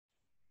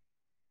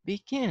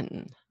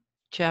begin.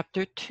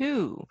 Chapter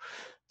 2.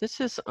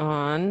 This is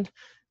on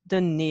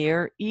the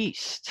Near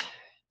East.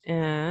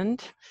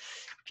 And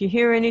if you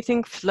hear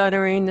anything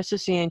fluttering, this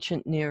is the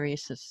ancient Near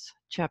East. This is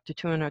chapter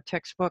 2 in our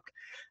textbook.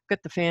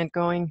 Got the fan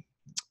going.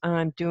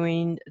 I'm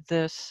doing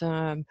this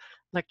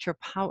lecture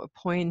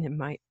PowerPoint in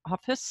my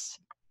office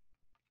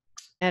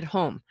at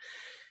home.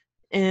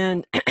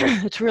 And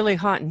it's really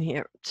hot in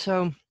here.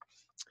 So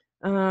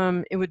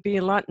it would be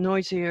a lot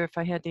noisier if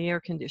I had the air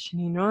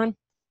conditioning on.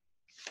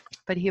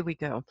 But here we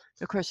go.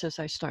 Of course, as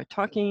I start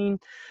talking,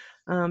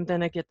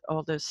 then I get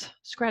all this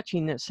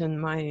scratchiness in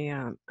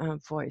my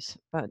voice,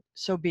 but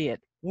so be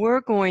it.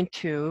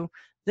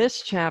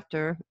 This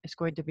chapter is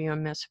going to be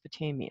on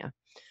Mesopotamia.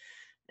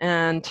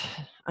 And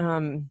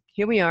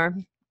here we are.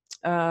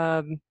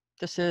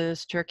 This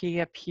is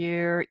Turkey up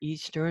here,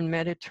 Eastern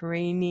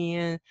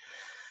Mediterranean,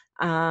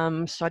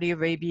 Saudi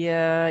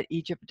Arabia,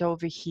 Egypt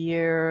over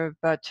here.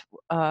 But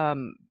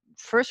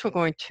first we're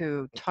going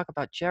to talk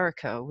about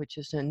Jericho, which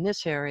is in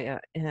this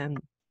area, and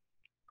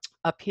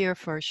up here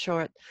for a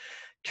short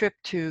trip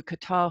to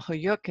Katal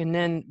Huyuk, and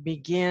then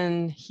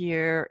begin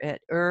here at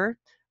or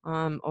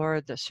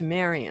the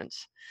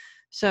Sumerians.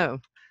 So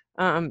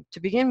to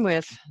begin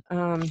with,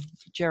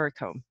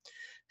 Jericho.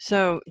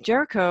 So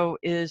Jericho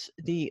is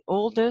the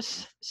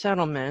oldest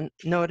settlement.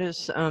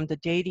 Notice the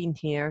dating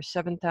here,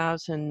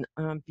 7000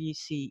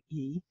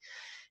 BCE.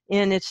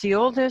 And it's the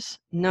oldest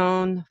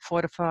known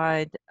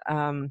fortified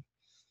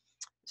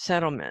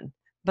settlement.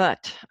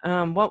 But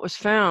what was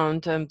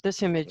found,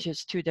 this image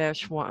is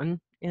 2-1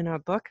 in our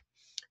book,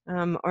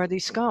 are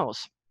these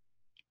skulls.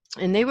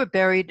 And they were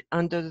buried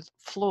under the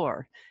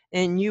floor.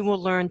 And you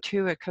will learn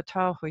too at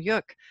Katal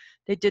Huyuk,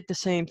 they did the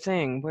same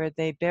thing where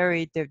they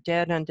buried their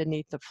dead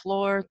underneath the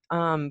floor.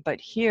 But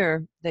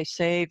here they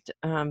saved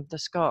the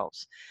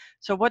skulls.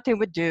 So what they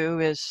would do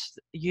is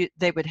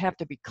they would have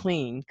to be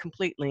cleaned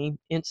completely,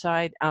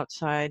 inside,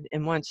 outside.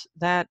 And once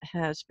that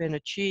has been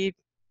achieved,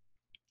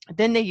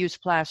 then they use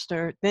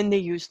plaster, then they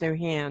use their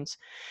hands,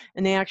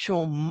 and they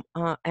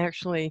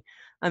actually,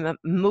 I'm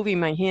moving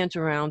my hands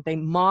around, they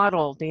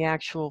model the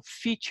actual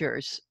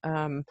features.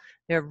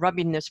 They're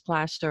rubbing this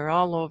plaster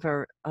all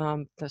over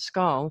the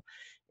skull,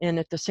 and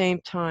at the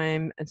same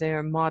time,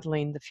 they're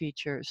modeling the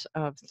features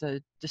of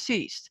the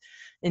deceased.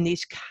 And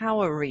these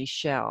cowrie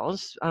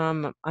shells,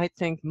 I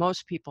think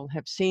most people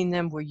have seen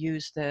them, were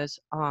used as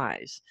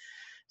eyes.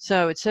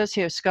 So it says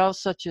here,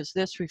 skulls such as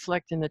this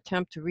reflect an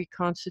attempt to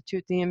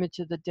reconstitute the image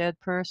of the dead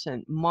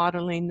person,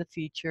 modeling the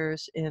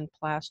features in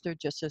plaster,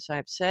 just as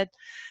I've said,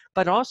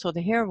 but also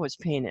the hair was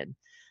painted.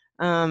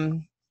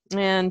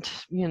 And,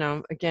 you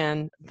know,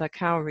 again, the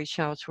cowrie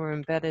shells were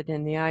embedded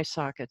in the eye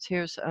sockets.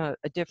 Here's a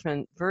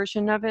different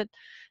version of it.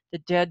 The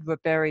dead were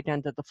buried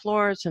under the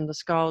floors, and the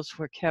skulls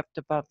were kept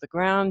above the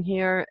ground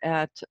here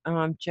at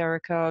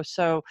Jericho.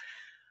 So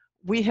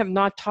we have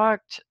not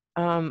talked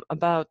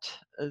about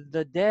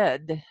the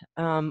dead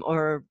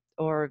or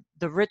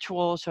the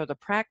rituals or the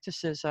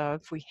practices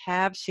of. We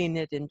have seen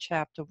it in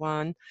chapter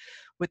 1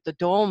 with the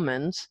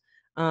dolmens,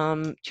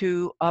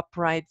 two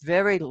upright,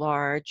 very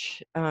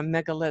large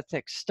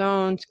megalithic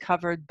stones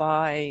covered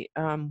by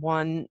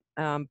one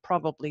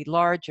probably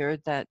larger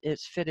that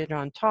is fitted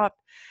on top.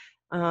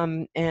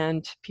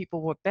 And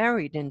people were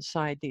buried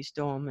inside these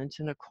dolmens.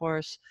 And of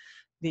course,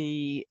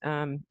 the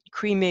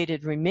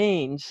cremated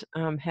remains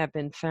have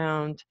been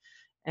found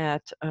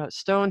at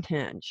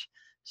Stonehenge.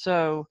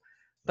 So,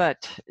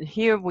 but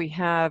here we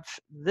have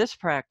this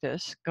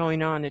practice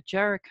going on at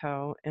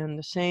Jericho, and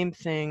the same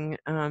thing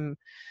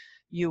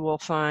you will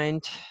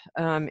find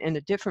in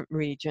a different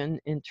region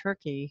in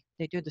Turkey.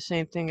 They do the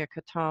same thing at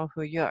Katal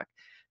Huyuk.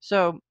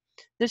 So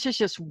this is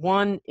just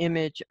one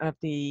image of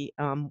the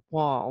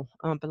wall,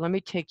 but let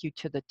me take you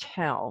to the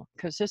tell,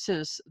 because this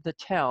is the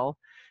tell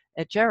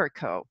at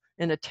Jericho.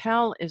 And a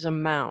tell is a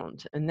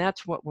mound, and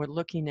that's what we're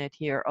looking at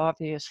here,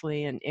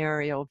 obviously an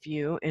aerial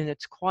view, and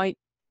it's quite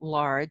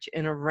large,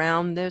 and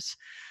around this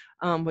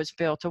was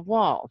built a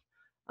wall,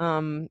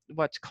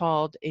 what's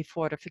called a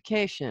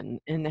fortification.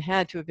 And there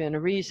had to have been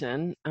a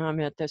reason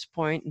at this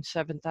point in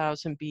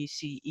 7000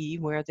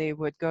 BCE where they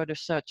would go to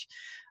such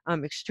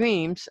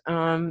extremes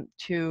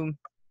to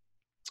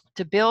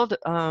build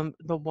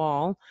the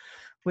wall,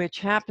 which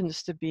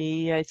happens to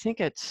be, I think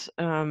it's,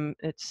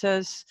 it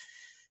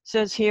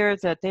says here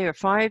that they are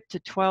 5 to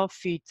 12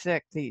 feet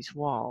thick, these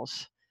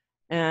walls.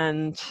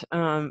 And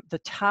the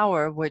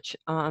tower, which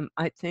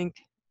I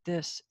think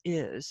this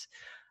is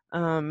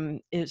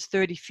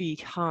 30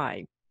 feet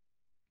high.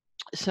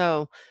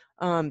 So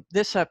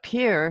this up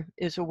here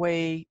is a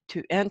way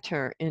to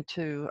enter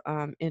into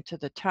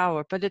the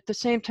tower, but at the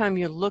same time,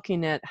 you're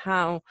looking at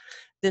how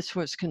this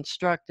was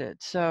constructed.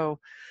 So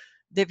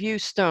they've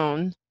used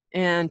stone,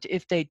 and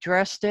if they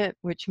dressed it,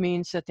 which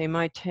means that they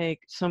might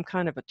take some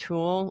kind of a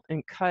tool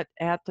and cut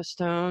at the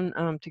stone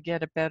to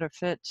get a better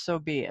fit, so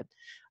be it.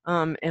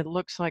 It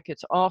looks like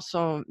it's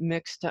also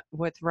mixed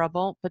with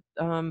rubble, but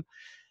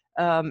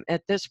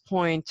at this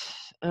point,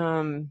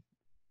 you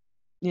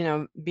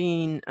know,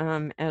 being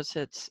as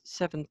it's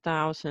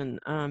 7000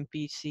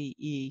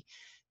 BCE,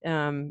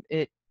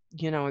 it,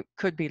 it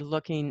could be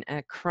looking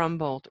at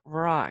crumbled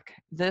rock.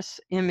 This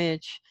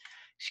image,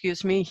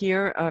 excuse me,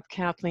 here of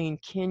Kathleen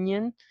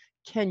Kenyon,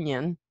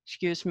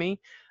 excuse me,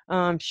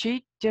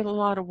 she did a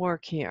lot of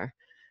work here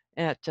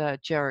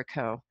at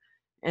Jericho.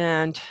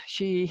 And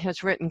she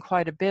has written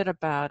quite a bit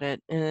about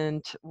it.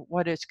 And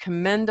what is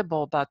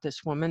commendable about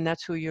this woman,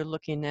 that's who you're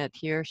looking at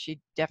here. She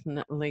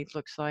definitely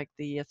looks like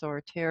the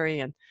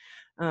authoritarian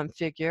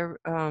figure.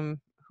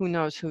 Who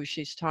knows who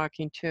she's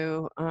talking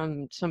to?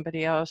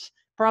 Somebody else.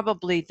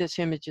 Probably this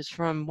image is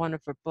from one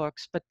of her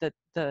books, but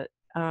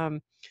I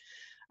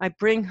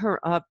bring her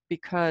up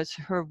because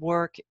her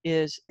work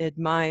is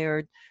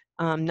admired.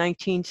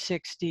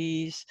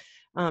 1960s,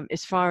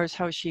 as far as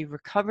how she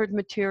recovered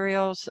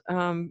materials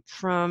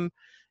from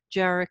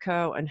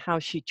Jericho and how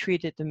she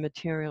treated the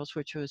materials,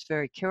 which was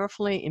very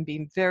carefully, and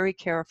being very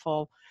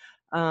careful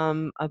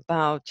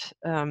about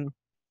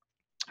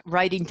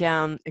writing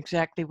down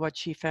exactly what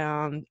she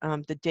found,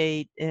 the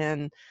date,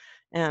 and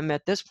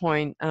at this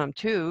point,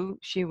 too,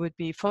 she would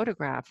be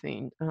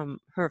photographing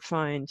her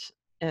finds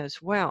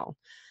as well.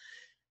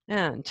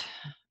 And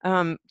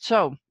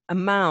so a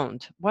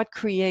mound, what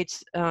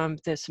creates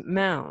this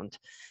mound?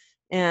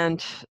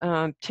 And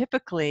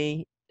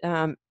typically,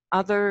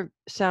 other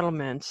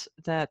settlements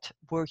that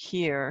were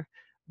here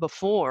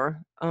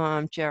before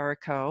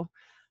Jericho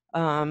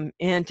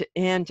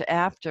and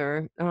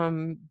after,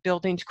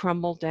 buildings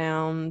crumble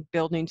down,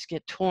 buildings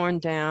get torn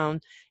down,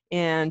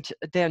 and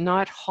they're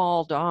not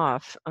hauled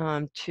off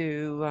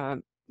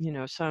to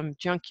some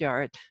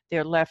junkyard.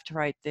 They're left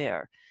right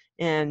there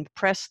and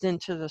pressed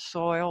into the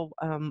soil.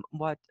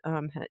 What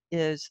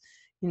is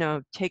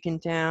taken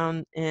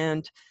down,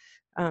 and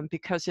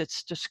because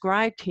it's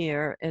described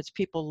here as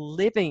people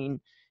living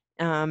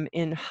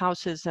in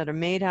houses that are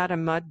made out of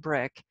mud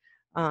brick.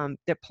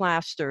 They're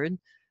plastered.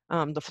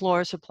 The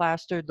floors are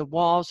plastered, the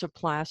walls are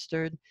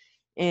plastered,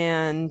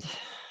 and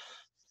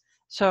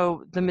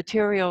so the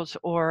materials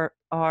are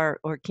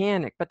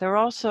organic, but they're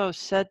also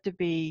said to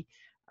be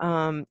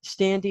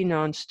standing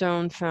on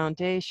stone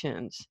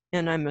foundations.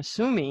 And I'm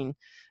assuming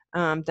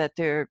that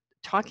they're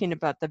talking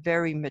about the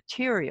very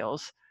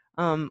materials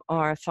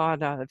are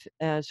thought of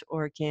as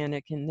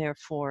organic, and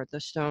therefore the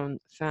stone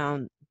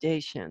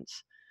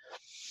foundations.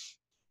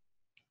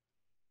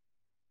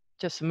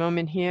 Just a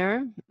moment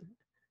here.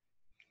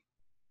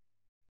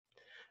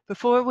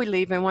 Before we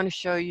leave, I want to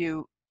show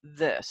you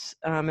this,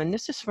 and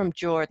this is from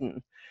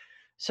Jordan.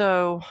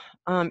 So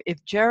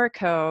if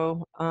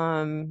Jericho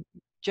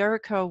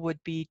would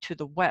be to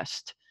the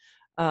west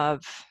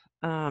of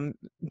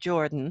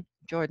Jordan.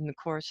 Jordan, of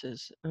course,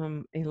 is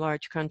a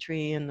large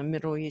country in the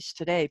Middle East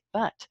today,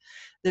 but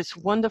this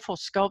wonderful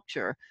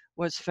sculpture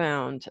was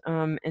found,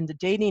 and the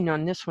dating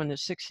on this one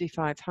is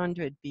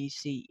 6500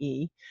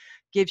 BCE,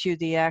 gives you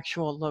the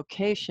actual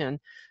location,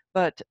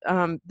 but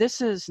this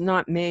is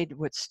not made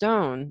with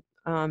stone,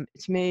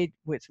 it's made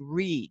with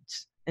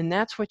reeds, and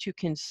that's what you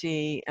can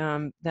see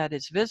that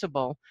is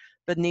visible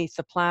beneath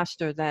the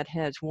plaster that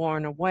has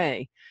worn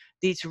away.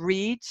 These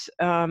reeds,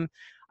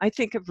 I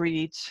think of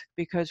reeds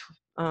because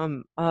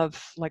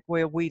of like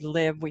where we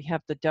live, we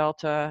have the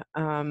delta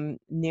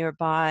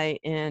nearby,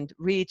 and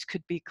reeds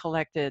could be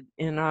collected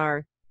in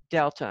our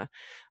delta.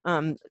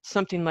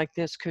 Something like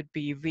this could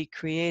be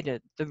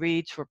recreated. The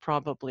reeds were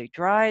probably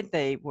dried,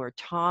 they were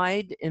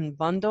tied in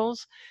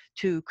bundles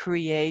to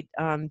create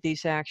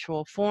these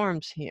actual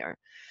forms here.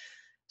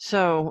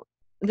 So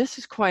this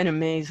is quite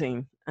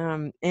amazing.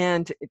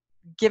 And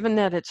given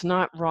that it's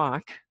not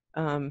rock,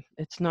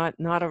 it's not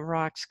a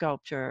rock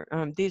sculpture.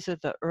 These are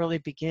the early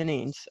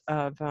beginnings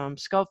of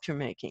sculpture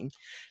making.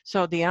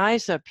 So the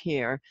eyes up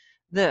here,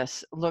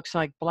 this looks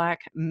like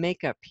black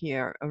makeup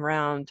here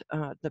around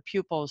the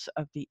pupils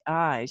of the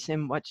eyes.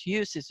 And what's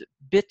used is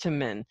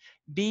bitumen,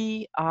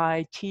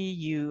 bitumen,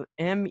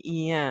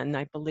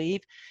 I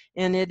believe.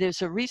 And it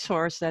is a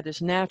resource that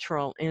is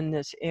natural in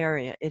this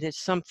area. It is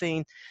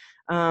something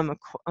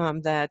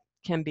that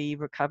can be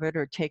recovered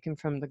or taken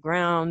from the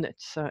ground.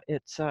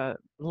 It's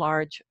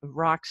large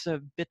rocks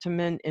of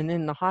bitumen, and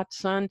in the hot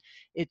sun,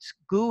 it's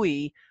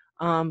gooey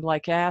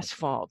like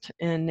asphalt,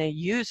 and they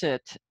use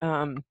it.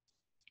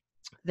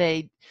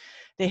 They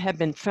have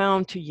been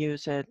found to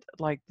use it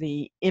like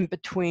the in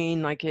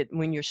between, like it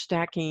when you're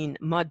stacking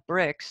mud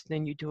bricks,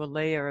 then you do a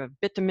layer of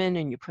bitumen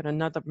and you put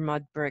another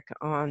mud brick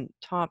on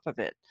top of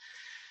it.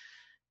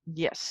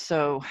 Yes,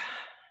 so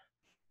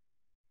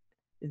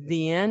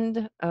the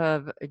end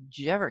of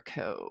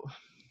Jericho.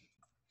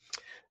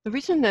 The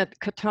reason that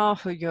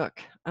Çatalhöyük,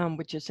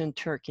 which is in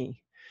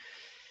Turkey,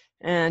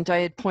 and I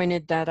had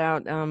pointed that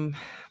out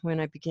when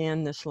I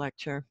began this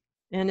lecture,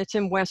 and it's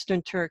in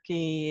Western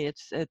Turkey.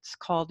 It's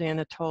called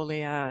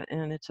Anatolia,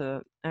 and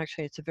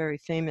actually it's a very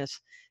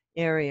famous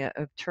area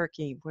of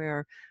Turkey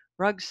where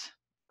rugs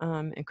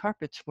and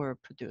carpets were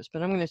produced.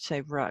 But I'm going to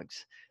say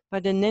rugs.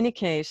 But in any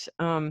case,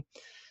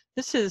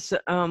 this is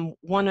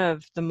one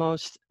of the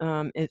most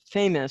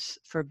famous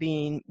for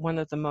being one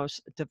of the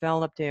most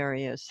developed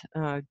areas,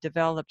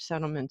 developed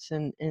settlements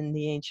in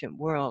the ancient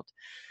world.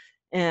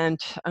 And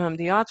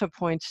the author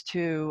points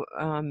to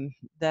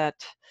that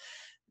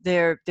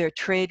their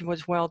trade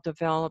was well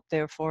developed,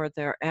 therefore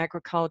their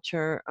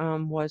agriculture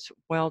was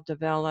well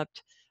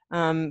developed.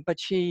 But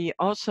she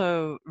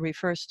also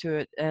refers to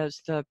it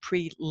as the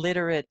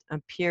pre-literate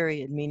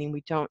period, meaning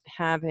we don't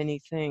have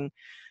anything,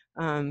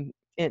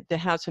 there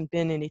hasn't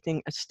been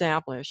anything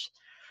established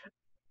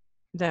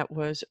that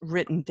was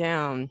written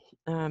down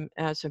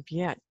as of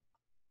yet,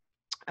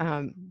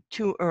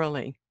 too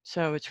early.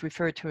 So it's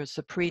referred to as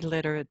the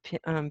pre-literate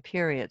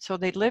period. So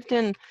they lived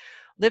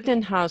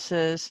in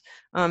houses,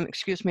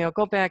 excuse me, I'll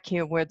go back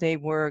here where they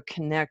were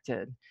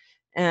connected.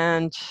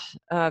 And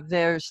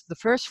there's the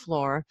first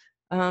floor,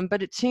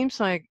 but it seems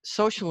like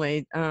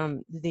socially,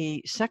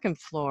 the second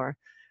floor,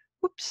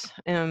 whoops,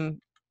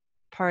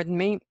 pardon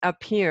me,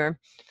 up here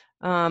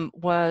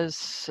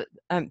was,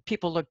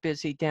 people look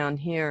busy down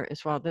here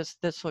as well.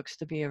 This looks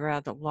to be a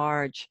rather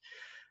large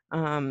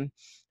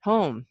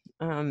home,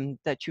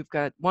 that you've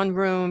got one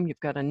room, you've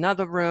got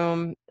another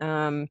room,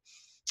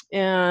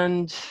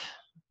 and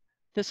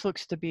this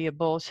looks to be a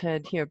bull's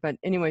head here. But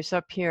anyways,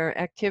 up here,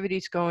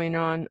 activities going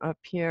on up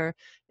here,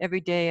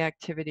 everyday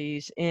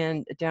activities,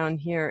 and down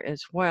here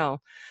as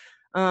well.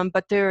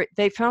 But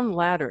they found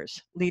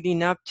ladders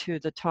leading up to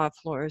the top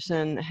floors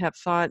and have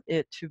thought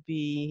it to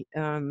be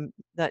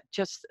that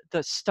just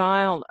the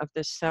style of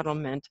this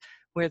settlement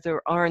where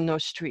there are no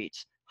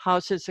streets.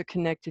 Houses are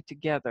connected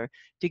together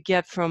to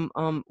get from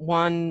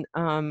one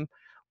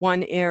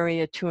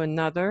area to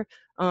another.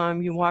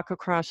 You walk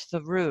across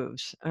the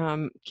roofs.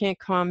 Can't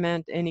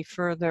comment any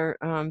further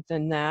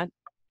than that.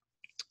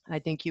 I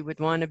think you would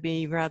want to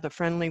be rather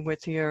friendly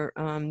with your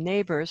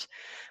neighbors,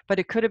 but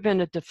it could have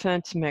been a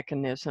defense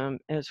mechanism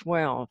as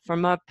well.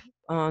 From up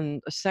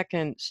on the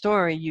second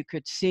story, you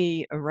could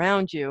see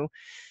around you,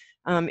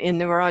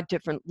 and there are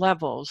different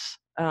levels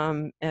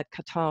at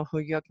Katal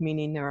Huyuk,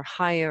 meaning there are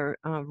higher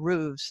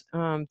roofs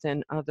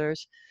than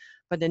others.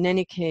 But in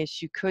any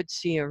case, you could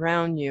see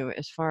around you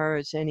as far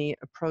as any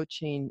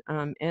approaching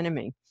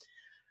enemy.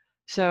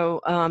 So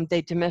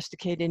they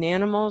domesticated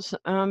animals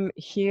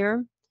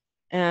here.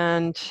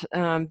 And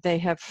they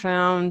have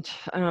found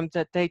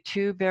that they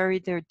too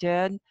buried their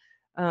dead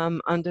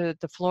under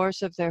the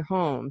floors of their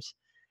homes.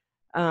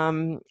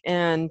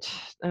 And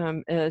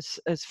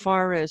as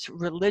far as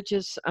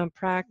religious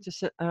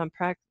practices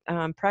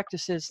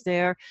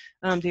there,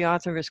 the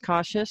author is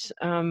cautious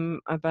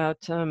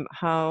about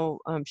how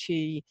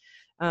she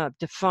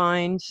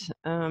defines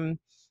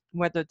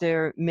whether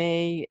there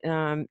may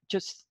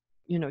just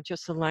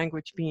the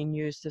language being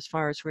used as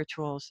far as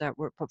rituals that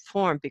were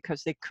performed,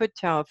 because they could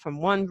tell from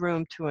one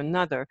room to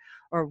another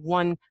or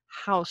one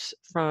house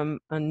from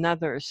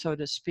another, so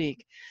to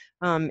speak.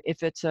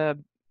 If it's a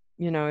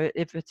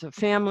if it's a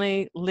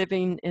family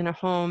living in a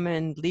home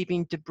and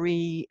leaving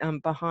debris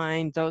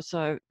behind,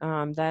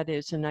 that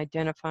is an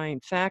identifying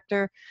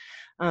factor.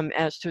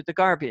 As to the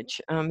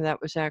garbage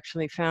that was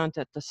actually found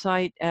at the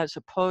site, as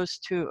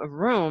opposed to a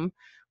room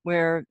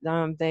where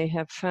they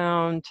have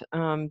found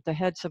the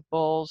heads of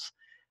bulls,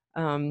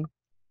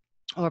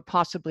 or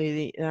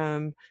possibly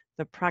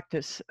the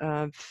practice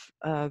of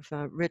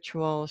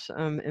rituals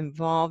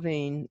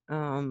involving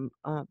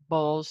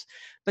bulls.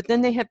 But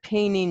then they have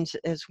paintings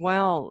as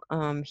well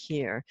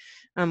here.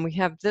 We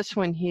have this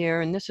one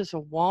here, and this is a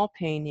wall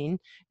painting,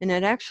 and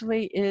it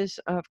actually is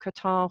of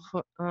Katal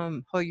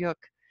Hoyuk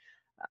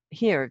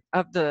here,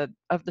 of the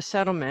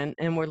settlement,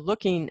 and we're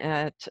looking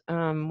at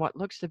what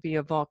looks to be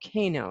a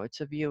volcano. It's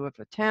a view of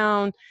a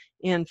town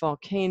and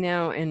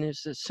volcano, and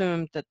it's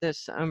assumed that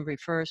this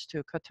refers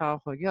to Katal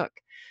Hoyuk.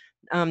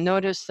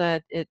 Notice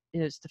that it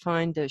is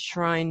defined as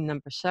shrine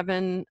number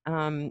 7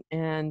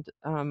 and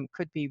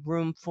could be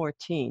room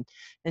 14.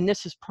 And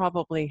this is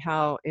probably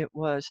how it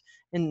was.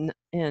 And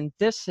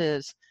this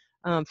is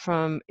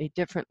from a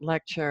different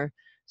lecture.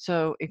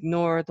 So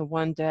ignore the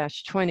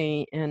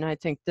 1-20. And I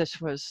think this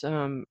was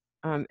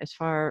as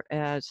far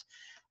as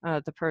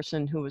the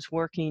person who was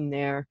working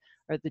there,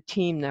 or the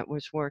team that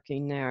was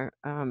working there,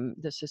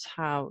 this is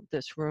how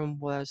this room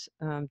was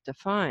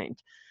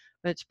defined.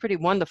 But it's pretty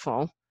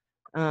wonderful.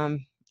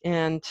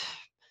 And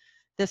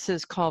this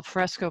is called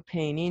fresco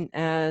painting,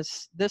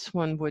 as this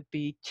one would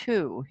be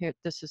too. Here,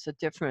 this is a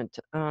different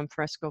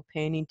fresco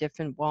painting,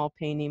 different wall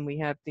painting. We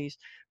have these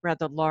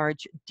rather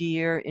large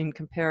deer in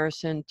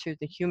comparison to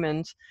the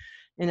humans,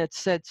 and it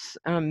says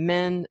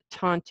men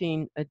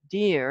taunting a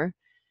deer.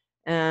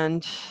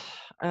 And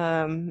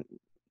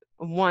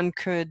one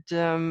could,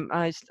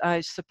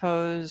 I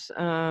suppose,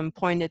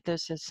 point at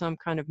this as some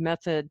kind of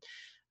method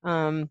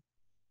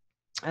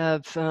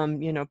of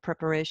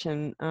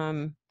preparation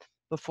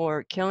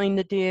before killing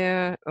the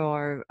deer,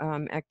 or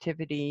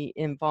activity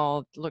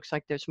involved. Looks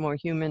like there's more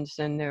humans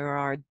than there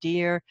are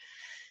deer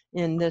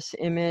in this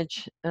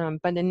image,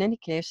 but in any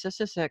case,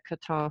 this is at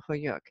Katal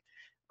Huyuk.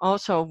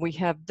 Also, we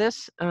have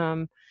this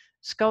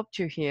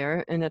sculpture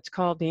here, and it's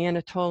called the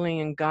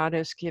Anatolian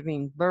Goddess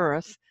Giving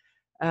Birth,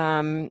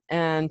 and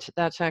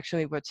that's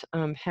actually what's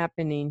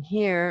happening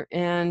here.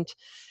 And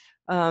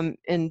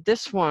in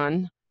this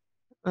one,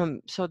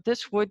 so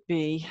this would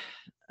be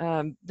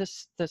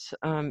this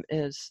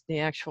is the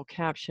actual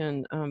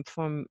caption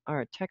from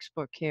our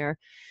textbook here.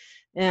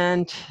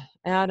 And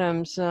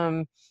Adams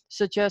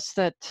suggests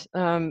that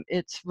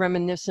it's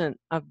reminiscent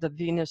of the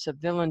Venus of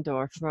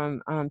Willendorf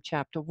from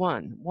chapter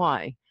 1.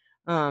 Why?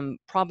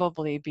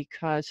 Probably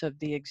because of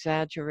the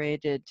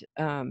exaggerated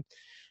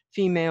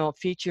female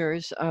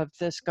features of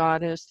this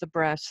goddess, the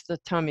breasts, the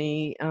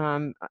tummy,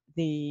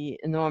 the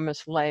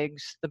enormous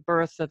legs, the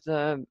birth of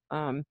the,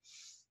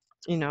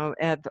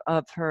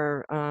 of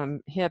her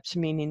hips,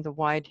 meaning the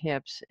wide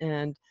hips.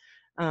 And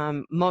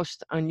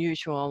most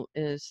unusual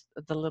is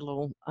the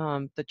little,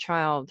 the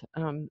child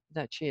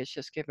that she has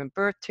just given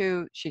birth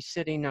to. She's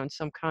sitting on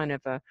some kind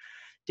of a,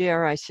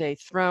 dare I say,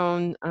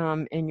 throne,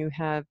 and you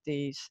have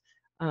these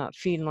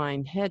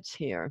feline heads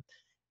here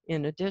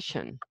in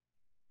addition.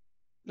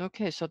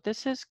 Okay, so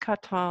this is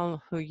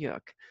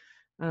Catalhuyuk,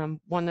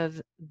 one of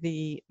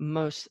the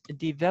most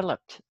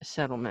developed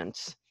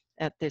settlements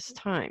at this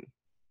time.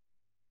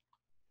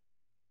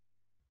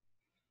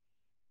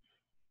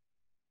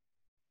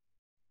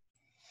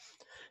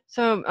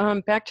 So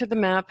back to the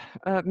map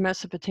of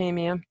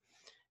Mesopotamia,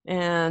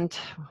 and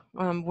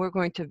we're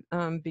going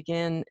to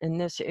begin in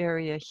this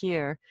area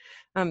here.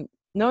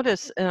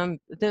 Notice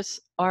this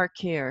arc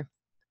here,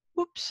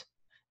 oops,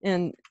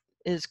 and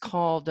is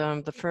called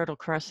the Fertile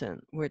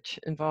Crescent, which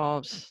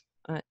involves,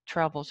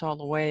 travels all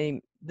the way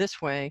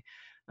this way.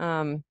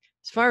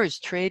 As far as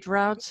trade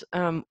routes,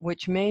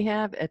 which may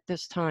have at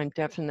this time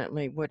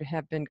definitely would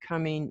have been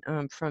coming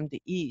from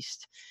the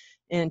east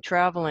and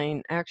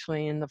traveling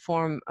actually in the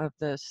form of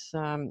this,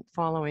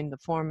 following the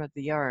form of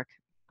the arc,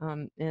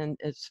 and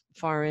as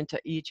far into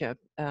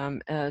Egypt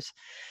as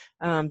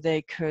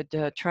they could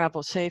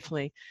travel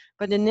safely.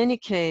 But in any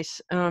case,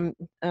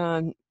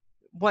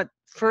 what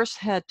first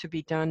had to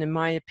be done, in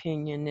my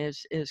opinion,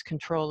 is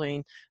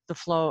controlling the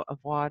flow of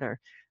water,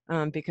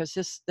 because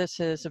this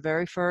is a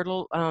very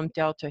fertile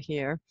delta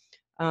here,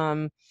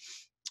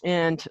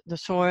 and the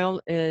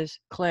soil is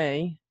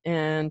clay,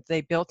 and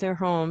they built their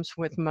homes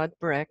with mud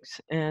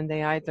bricks, and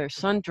they either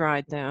sun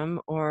dried them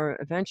or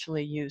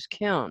eventually used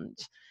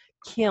kilns,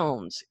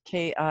 Kilns,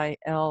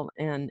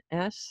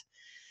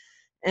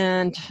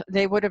 and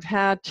they would have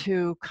had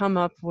to come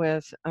up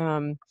with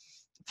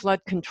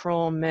flood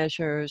control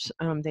measures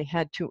they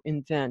had to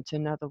invent.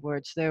 In other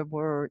words, there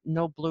were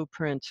no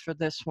blueprints for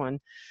this one,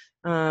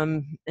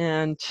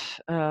 and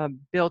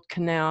build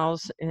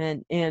canals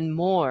and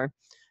more.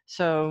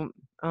 So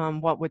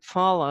what would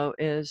follow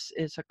is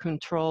a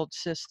controlled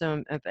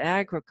system of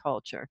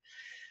agriculture.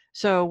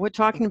 So we're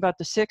talking about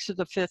the 6th or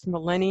the 5th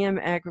millennium.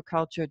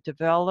 Agriculture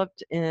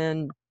developed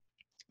in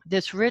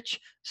this rich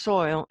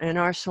soil, and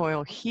our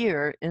soil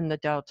here in the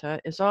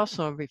Delta is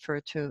also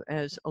referred to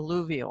as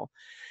alluvial.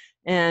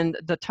 And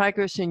the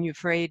Tigris and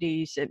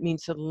Euphrates, it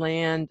means the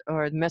land,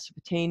 or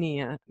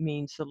Mesopotamia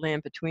means the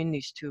land between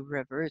these two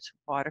rivers.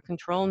 Water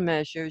control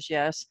measures,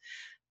 yes.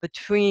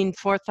 Between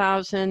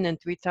 4,000 and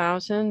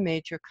 3,000,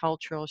 major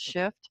cultural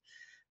shift.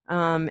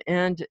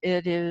 And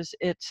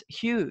it's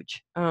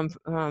huge,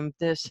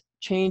 this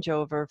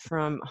changeover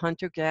from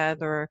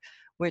hunter-gatherer,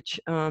 which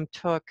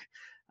took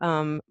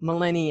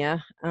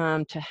millennia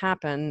to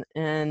happen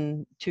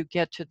and to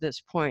get to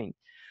this point.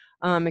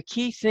 A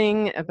key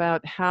thing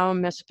about how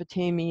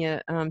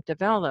Mesopotamia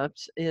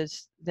develops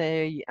is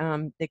they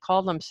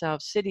call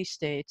themselves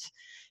city-states,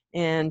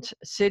 and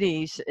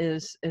cities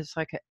is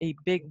like a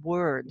big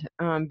word,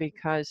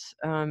 because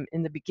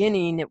in the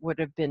beginning it would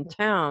have been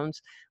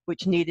towns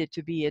which needed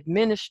to be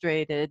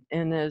administrated,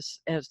 and as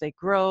they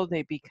grow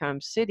they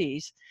become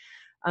cities,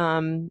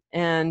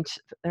 and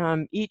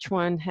each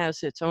one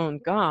has its own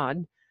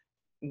gods,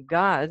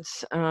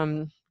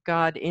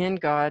 God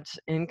and gods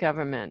in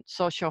government.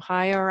 Social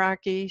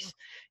hierarchies,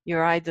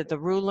 you're either the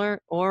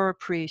ruler or a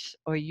priest,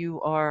 or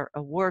you are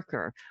a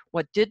worker.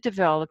 What did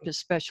develop is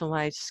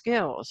specialized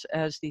skills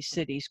as these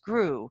cities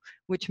grew,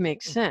 which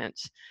makes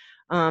sense.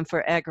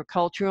 For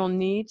agricultural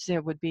needs,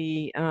 there would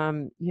be,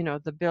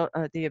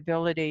 the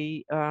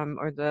ability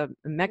or the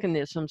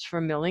mechanisms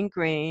for milling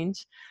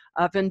grains,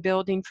 oven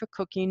building for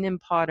cooking and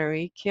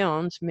pottery,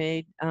 kilns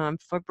made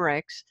for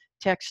bricks,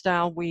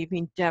 textile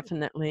weaving,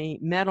 definitely,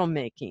 metal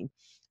making.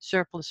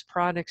 Surplus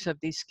products of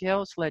these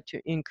skills led to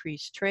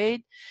increased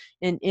trade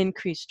and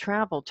increased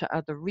travel to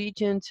other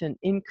regions and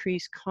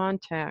increased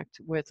contact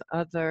with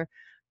other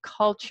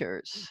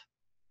cultures.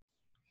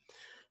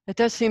 It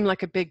does seem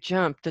like a big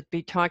jump to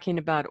be talking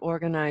about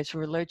organized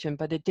religion,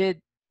 but it did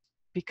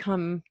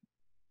become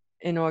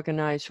an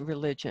organized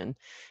religion,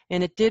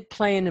 and it did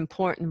play an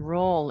important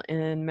role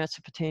in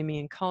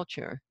Mesopotamian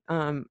culture.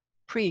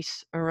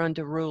 Priests are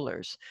under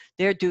rulers.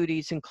 Their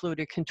duties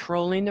included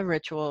controlling the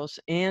rituals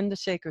and the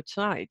sacred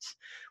sites,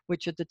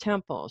 which are the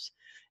temples.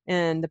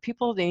 And the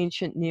people of the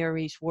ancient Near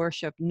East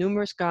worshiped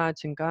numerous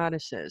gods and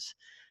goddesses,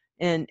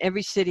 and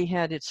every city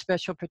had its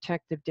special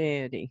protective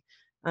deity.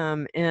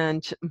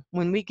 And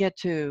when we get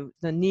to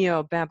the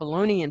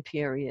Neo-Babylonian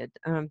period,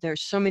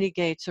 there's so many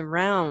gates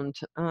around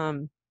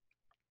the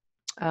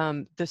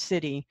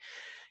city,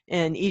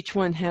 and each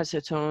one has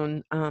its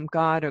own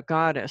god or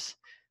goddess.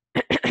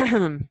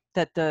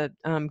 that the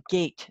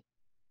gate,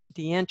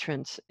 the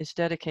entrance, is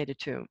dedicated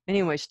to.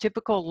 Anyways,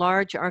 typical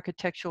large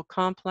architectural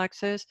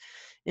complexes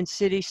in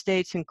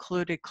city-states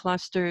included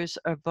clusters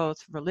of both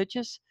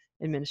religious,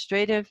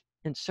 administrative,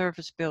 and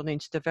service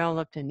buildings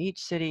developed in each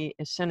city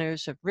as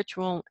centers of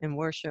ritual and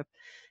worship,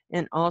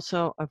 and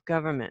also of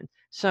government.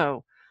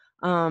 So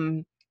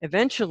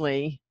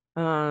eventually,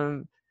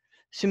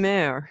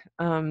 Sumer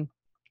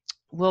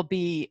will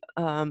be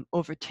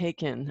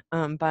overtaken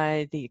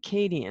by the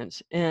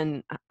Akkadians.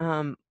 And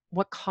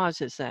what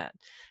causes that?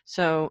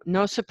 So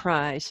no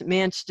surprise,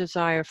 man's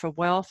desire for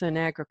wealth and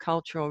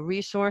agricultural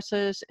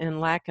resources and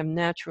lack of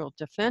natural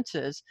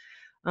defenses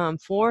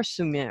for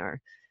Sumer.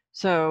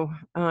 So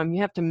you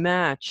have to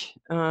match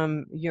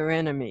your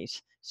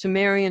enemies.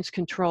 Sumerians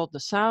controlled the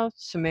south.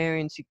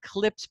 Sumerians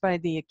eclipsed by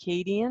the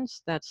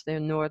Akkadians, that's their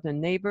northern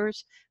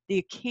neighbors.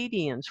 The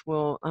Akkadians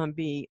will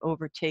be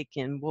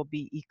overtaken, will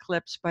be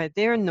eclipsed by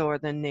their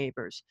northern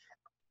neighbors.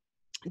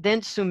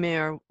 Then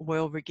Sumer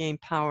will regain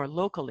power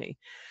locally.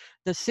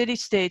 The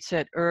city-states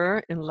at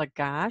Ur and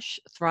Lagash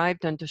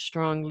thrived under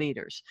strong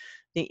leaders.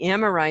 The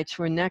Amorites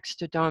were next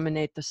to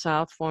dominate the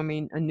south,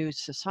 forming a new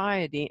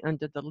society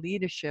under the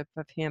leadership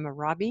of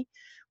Hammurabi,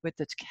 with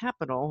its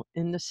capital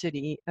in the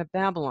city of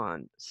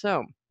Babylon.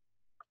 So,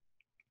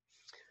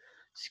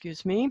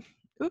 excuse me,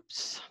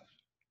 oops.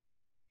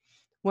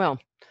 Well,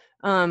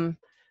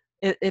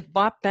 it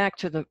bopped back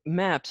to the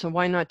map, so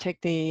why not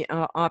take the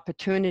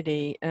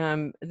opportunity?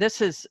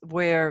 This is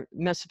where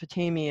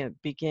Mesopotamia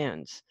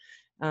begins,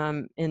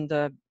 in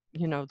the,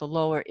 the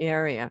lower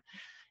area,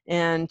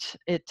 and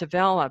it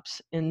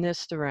develops in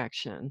this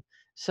direction.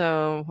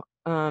 So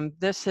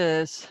this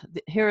is,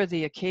 here are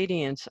the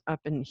Akkadians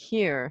up in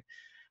here.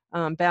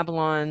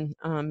 Babylon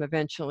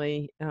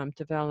eventually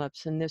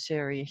develops in this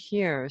area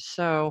here.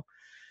 So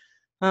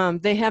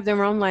they have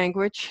their own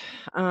language,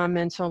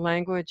 and so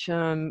language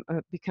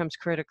becomes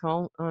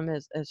critical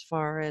as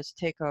far as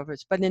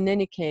takeovers. But in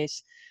any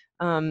case,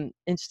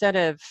 instead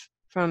of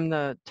from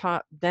the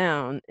top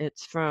down,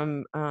 it's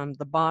from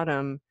the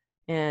bottom,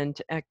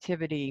 and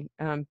activity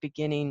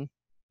beginning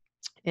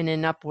in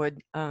an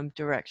upward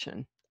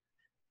direction.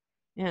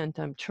 And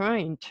I'm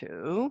trying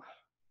to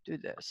do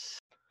this.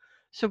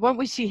 So what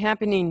we see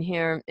happening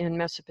here in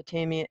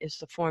Mesopotamia is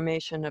the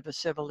formation of a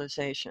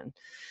civilization.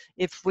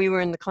 If we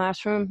were in the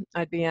classroom,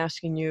 I'd be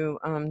asking you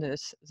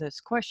this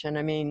question.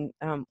 I mean,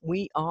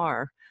 we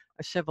are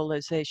a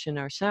civilization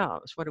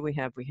ourselves. What do we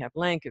have? We have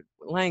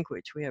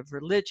language, we have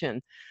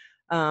religion,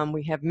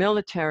 we have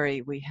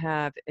military, we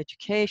have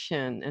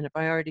education, and if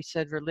I already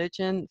said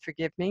religion,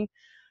 forgive me,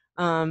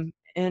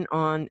 and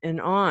on and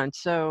on.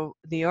 So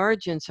the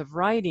origins of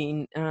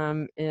writing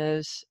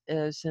is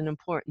an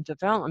important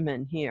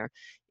development here.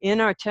 In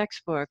our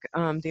textbook,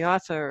 the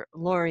author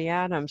Laurie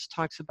Adams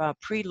talks about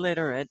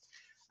pre-literate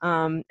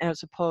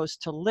as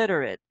opposed to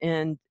literate,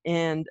 and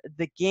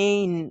the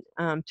gain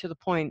to the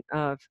point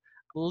of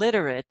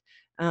literate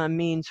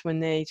means when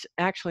they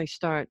actually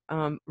start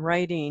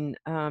writing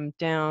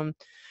down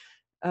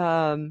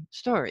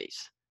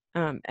stories,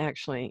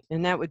 actually,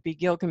 and that would be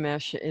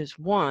Gilgamesh is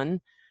one.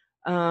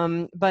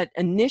 But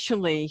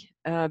initially,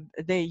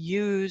 they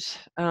use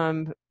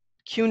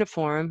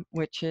cuneiform,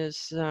 which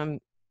is,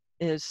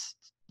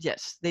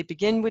 yes, they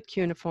begin with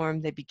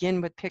cuneiform, they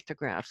begin with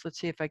pictographs. Let's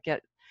see if I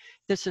get,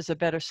 this is a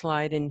better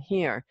slide in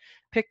here.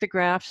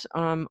 Pictographs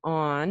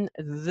on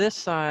this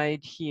side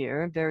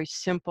here, very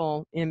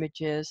simple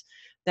images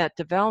that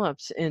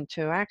develops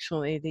into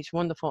actually these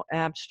wonderful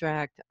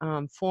abstract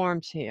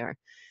forms here.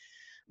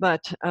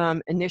 But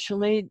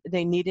initially,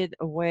 they needed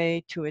a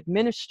way to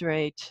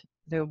administrate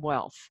their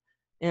wealth.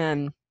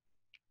 And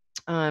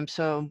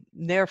so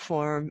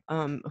therefore,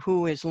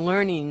 who is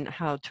learning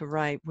how to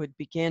write would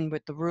begin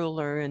with the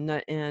ruler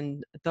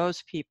and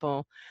those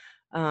people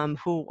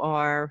who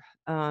are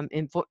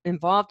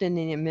involved in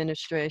the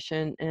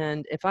administration.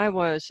 And if I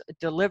was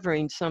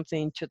delivering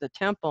something to the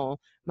temple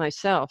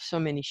myself, so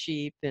many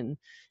sheep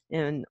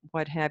and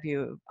what have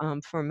you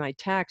for my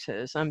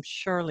taxes, I'm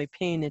surely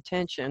paying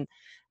attention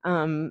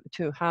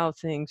to how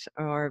things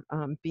are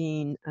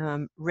being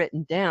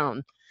written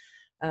down,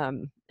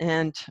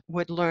 and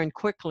would learn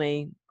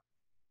quickly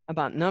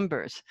about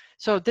numbers.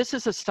 So this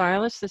is a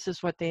stylus. This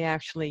is what they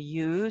actually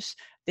use.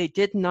 They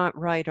did not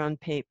write on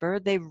paper.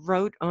 They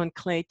wrote on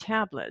clay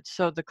tablets.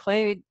 So the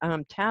clay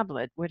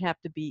tablet would have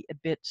to be a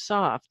bit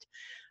soft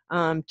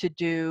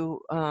to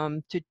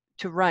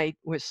write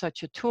with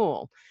such a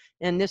tool.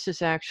 And this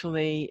is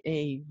actually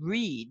a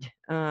reed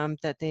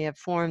that they have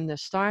formed the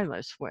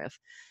stylus with.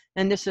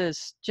 And this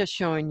is just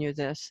showing you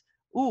this.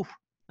 Ooh,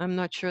 I'm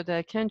not sure that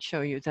I can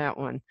show you that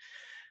one.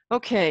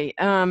 Okay,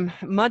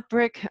 mud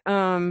brick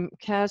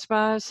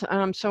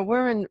Casbahs. So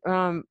we're in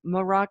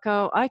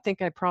Morocco. I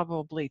think I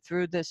probably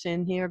threw this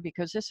in here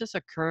because this is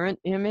a current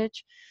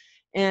image.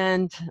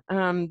 And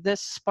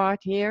this spot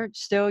here,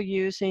 still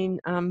using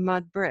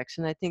mud bricks.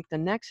 And I think the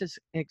next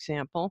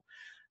example,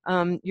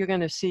 you're going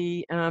to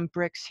see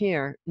bricks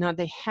here. Now,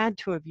 they had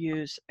to have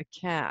used a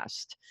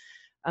cast.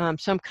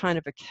 some kind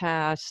of a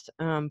cast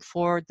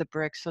for the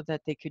bricks so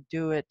that they could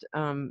do it,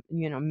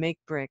 make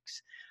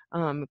bricks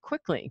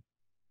quickly.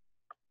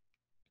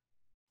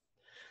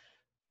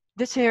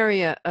 This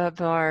area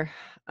of our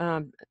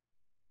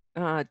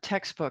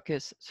textbook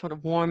is sort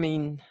of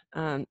warming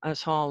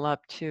us all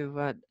up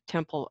to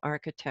temple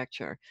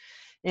architecture.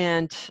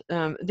 And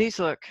these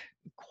look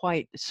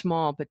quite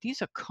small, but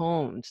these are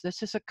cones.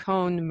 This is a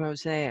cone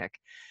mosaic.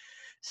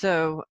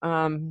 So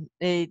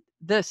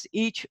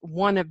each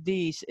one of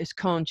these is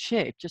cone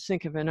shaped. Just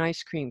think of an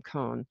ice cream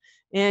cone.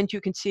 And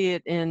you can see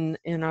it in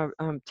our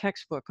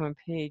textbook on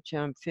page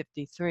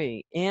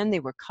 53. And they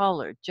were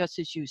colored just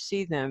as you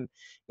see them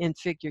in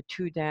figure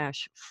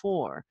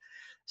 2-4.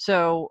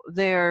 So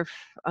they're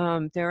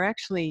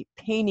actually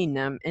painting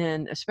them,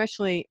 and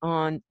especially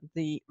on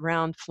the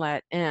round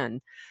flat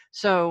end.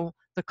 So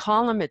the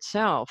column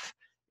itself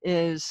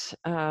is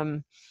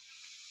I've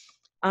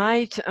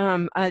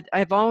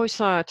always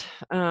thought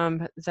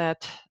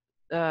that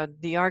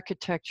the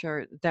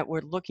architecture that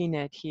we're looking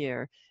at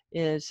here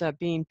is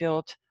being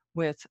built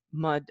with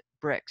mud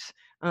bricks,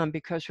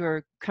 because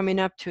we're coming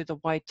up to the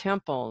White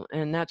Temple,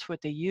 and that's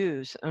what they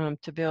use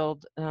to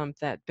build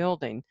that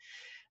building.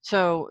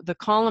 So the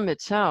column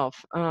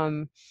itself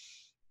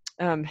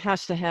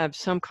has to have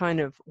some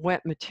kind of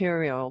wet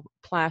material,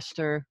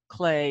 plaster,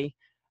 clay.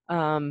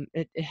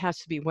 It has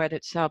to be wet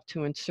itself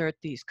to insert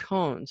these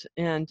cones.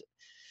 And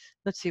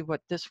let's see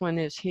what this one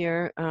is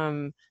here.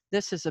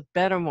 This is a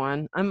better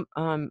one.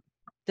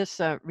 This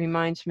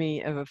reminds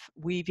me of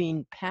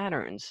weaving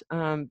patterns.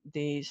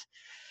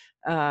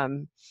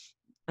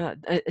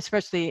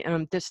 Especially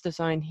this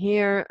design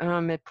here,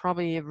 it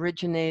probably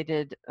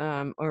originated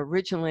or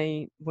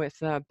originally with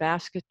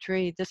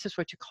basketry. This is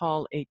what you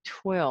call a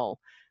twill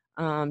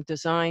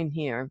design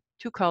here,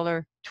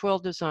 two-color twill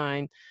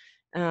design.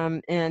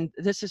 And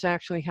this is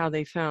actually how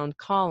they found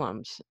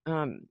columns.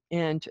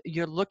 And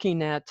you're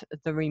looking at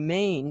the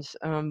remains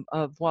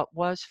of what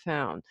was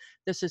found.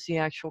 This is the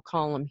actual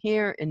column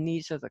here, and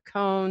these are the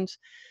cones.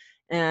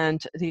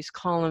 And these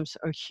columns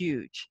are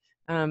huge.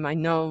 I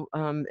know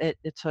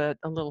it's a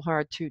little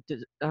hard to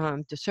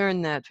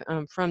discern that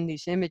from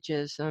these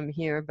images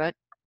here, but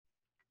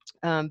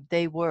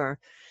they were.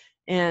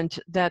 And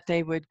that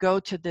they would go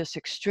to this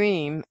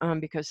extreme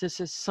because this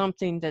is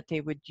something that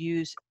they would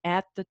use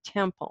at the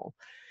temple.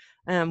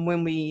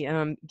 When we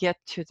get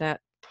to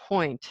that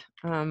point,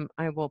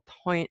 I will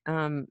point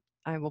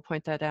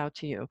that out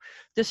to you.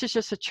 This is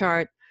just a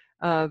chart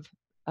of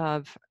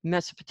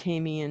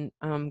Mesopotamian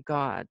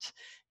gods,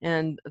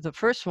 and the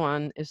first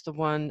one is the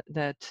one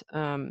that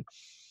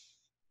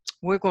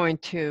we're going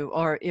to,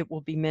 or it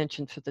will be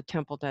mentioned for the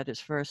temple that is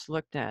first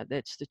looked at.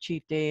 It's the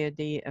chief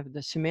deity of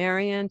the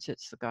Sumerians,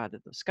 it's the god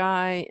of the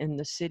sky, and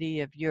the city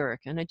of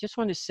Uruk. And I just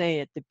want to say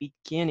at the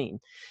beginning,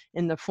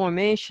 in the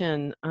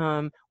formation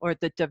or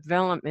the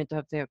development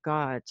of their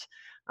gods,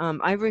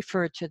 I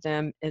refer to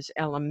them as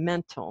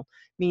elemental,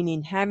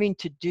 meaning having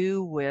to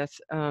do with,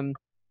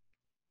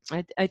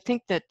 I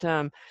think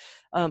that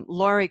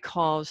Laurie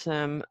calls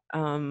them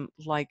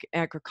like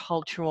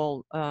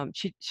agricultural,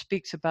 she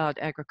speaks about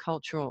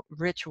agricultural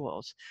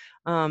rituals.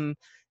 They're,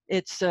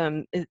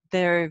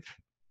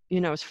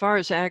 as far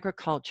as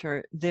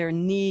agriculture, their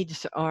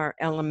needs are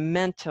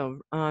elemental,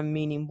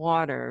 meaning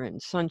water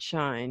and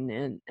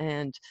sunshine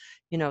and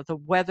the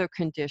weather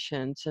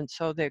conditions. And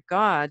so their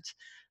gods,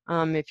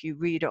 if you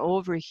read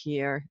over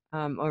here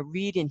or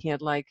read in here,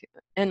 like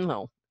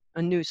Enlil,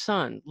 a new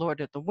son,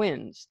 Lord of the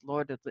winds,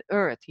 Lord of the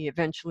earth. He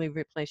eventually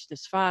replaced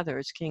his father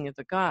as king of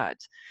the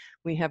gods.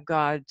 We have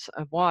gods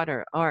of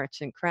water, arts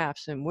and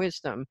crafts and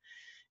wisdom.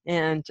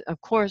 And of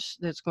course,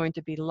 there's going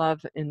to be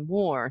love and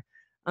war.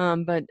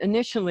 But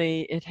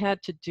initially, it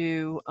had to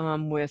do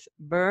with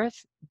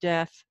birth,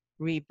 death,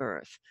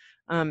 rebirth.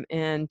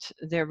 And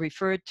they're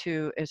referred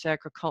to as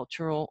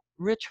agricultural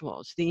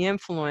rituals. The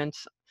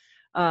influence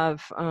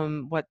of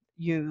what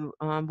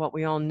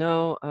we all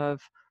know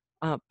of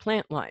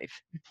plant life.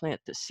 You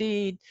plant the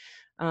seed,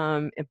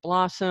 it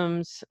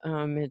blossoms,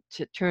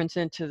 it turns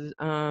into,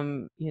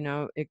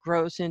 it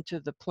grows into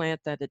the plant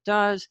that it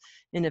does,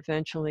 and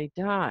eventually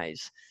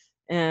dies.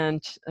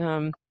 And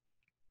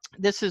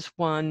this is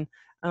one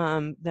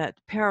that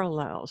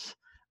parallels,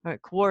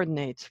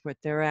 coordinates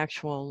with their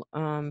actual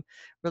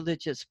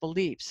religious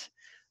beliefs.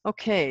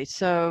 Okay,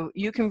 so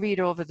you can read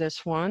over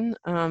this one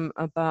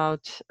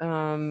about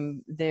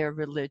their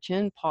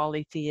religion,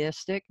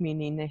 polytheistic,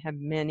 meaning they have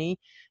many,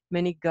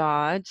 many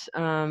gods.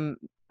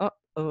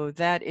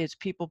 That is,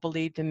 people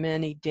believed in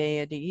many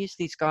deities.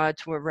 These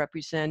gods were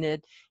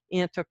represented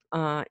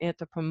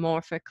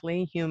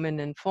anthropomorphically, human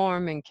in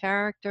form and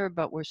character,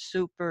 but were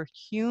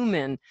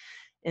superhuman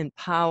in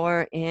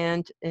power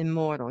and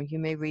immortal. You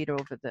may read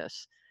over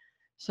this.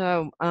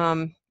 So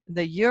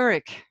the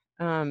Uruk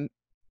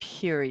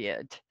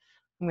period.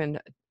 I'm going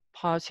to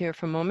pause here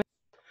for a moment.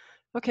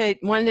 Okay,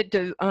 wanted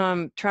to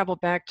travel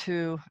back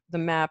to the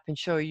map and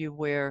show you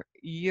where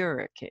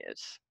Uruk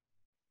is.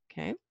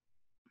 Okay.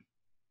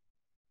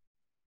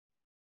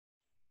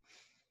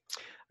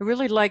 I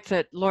really like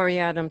that Laurie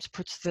Adams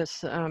puts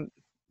this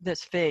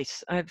this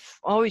vase. I've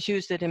always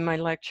used it in my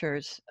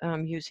lectures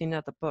using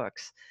other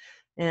books.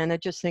 And I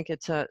just think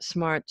it's a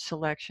smart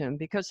selection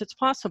because it's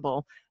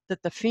possible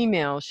that the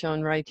female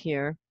shown right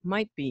here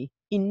might be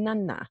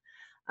Inanna.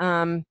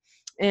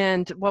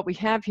 And what we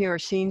have here are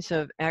scenes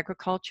of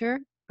agriculture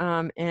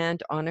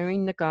and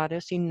honoring the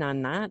goddess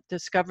Inanna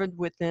discovered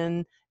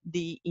within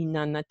the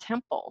Inanna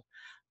temple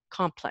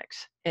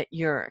complex at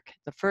Uruk,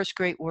 the first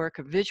great work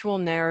of visual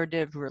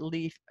narrative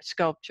relief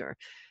sculpture.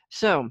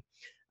 So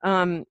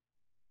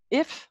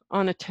if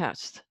on a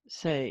test,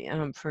 say,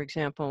 for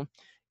example,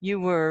 you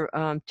were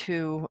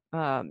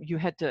you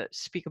had to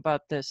speak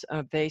about this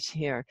vase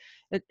here,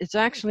 it's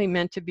actually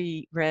meant to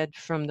be read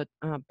from the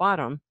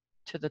bottom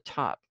to the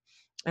top.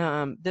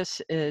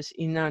 This is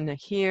Inanna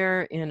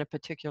here in a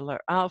particular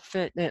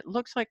outfit. It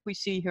looks like we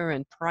see her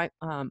in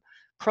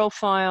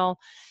profile.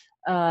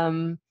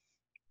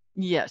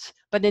 Yes,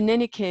 but in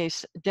any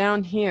case,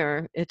 down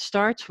here, it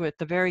starts with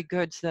the very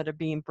goods that are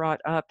being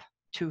brought up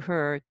to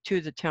her to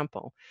the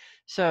temple.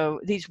 So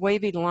these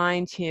wavy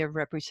lines here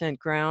represent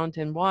ground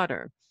and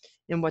water.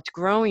 And what's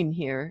growing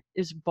here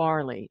is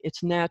barley.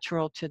 It's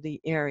natural to the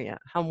area.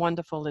 How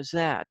wonderful is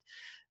that?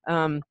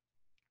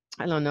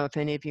 I don't know if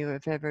any of you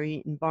have ever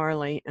eaten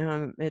barley.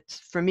 It's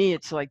for me,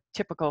 it's like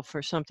typical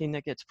for something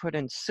that gets put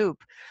in soup.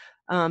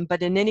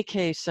 But in any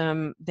case,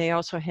 they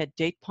also had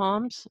date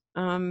palms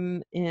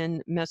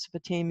in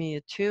Mesopotamia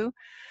too.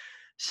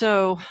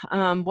 So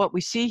what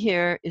we see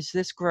here is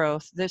this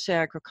growth, this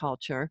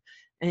agriculture,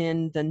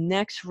 and the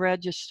next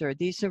register.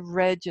 These are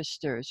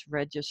registers.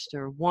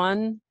 Register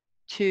 1,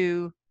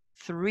 2,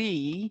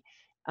 3,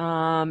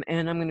 and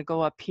I'm going to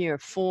go up here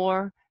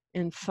 4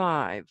 and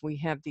 5. We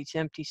have these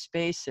empty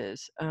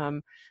spaces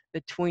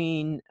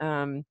between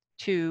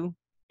 2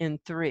 and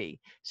 3.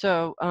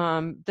 So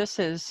this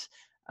is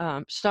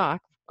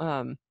stock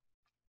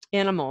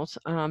animals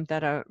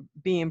that are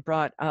being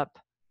brought up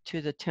to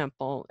the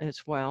temple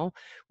as well.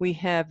 We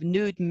have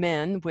nude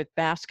men with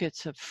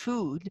baskets of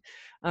food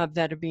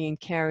that are being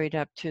carried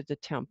up to the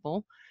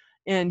temple.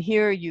 And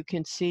here you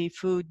can see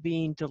food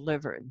being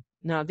delivered.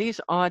 Now, these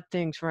odd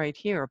things right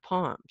here are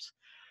palms.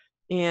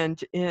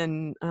 And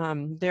in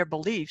their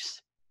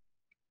beliefs,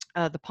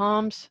 the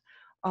palms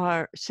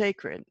are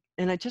sacred.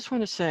 And I just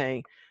want to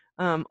say,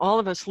 all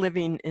of us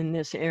living in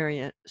this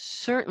area,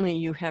 certainly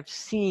you have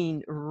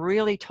seen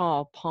really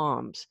tall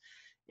palms,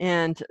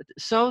 and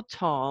so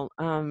tall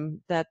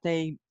that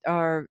they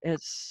are,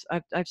 as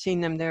I've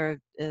seen them,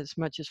 they're as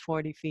much as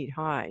 40 feet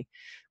high,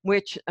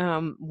 which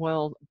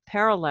will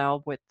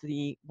parallel with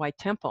the White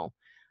Temple,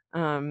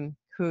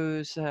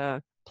 whose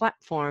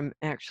platform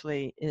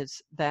actually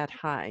is that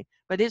high.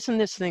 But isn't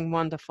this thing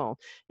wonderful?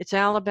 It's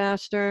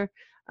alabaster.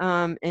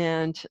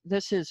 And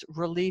this is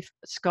relief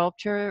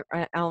sculpture.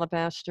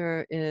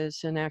 Alabaster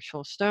is an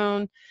actual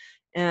stone,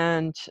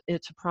 and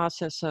it's a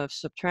process of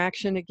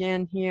subtraction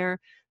again here.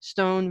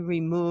 Stone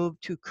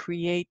removed to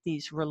create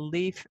these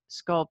relief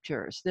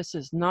sculptures. This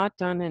is not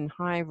done in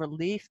high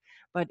relief,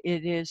 but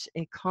it is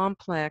a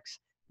complex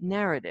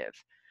narrative.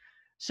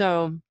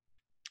 So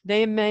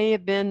they may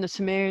have been, the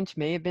Sumerians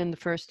may have been the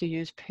first to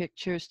use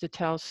pictures to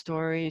tell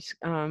stories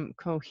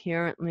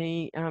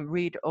coherently.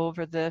 Read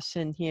over this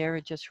in here,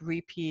 it just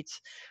repeats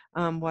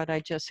what I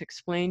just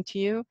explained to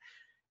you.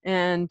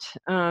 And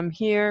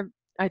here,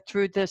 I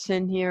threw this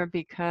in here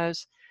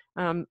because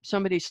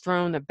somebody's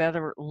thrown a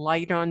better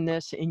light on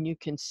this and you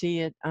can see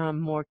it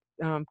more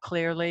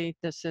clearly.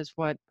 This is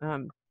what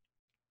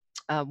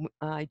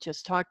I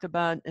just talked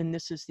about, and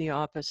this is the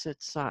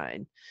opposite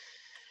side.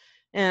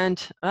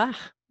 And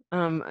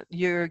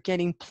you're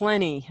getting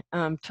plenty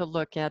to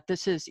look at.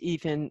 This is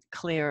even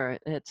clearer.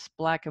 It's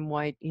black and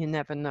white. You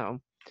never know.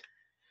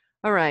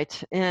 All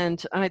right,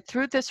 and I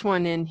threw this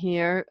one in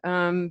here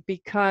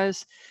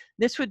because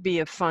this would be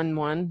a fun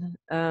one.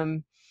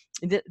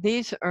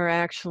 These are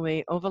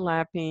actually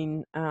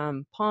overlapping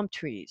palm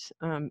trees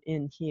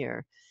in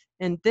here.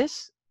 And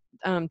this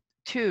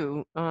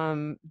too,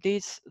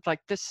 these like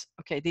this,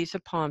 okay, these are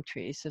palm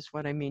trees is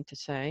what I mean to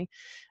say.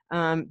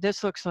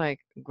 This looks like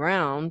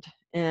ground,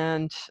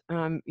 and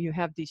you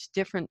have these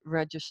different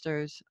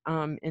registers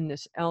in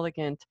this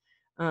elegant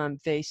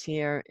vase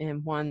here,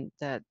 and one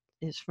that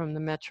is from the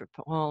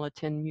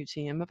Metropolitan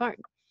Museum of Art.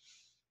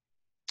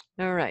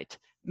 All right,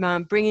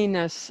 bringing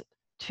us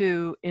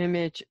to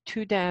image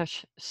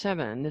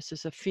 2-7. This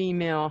is a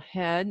female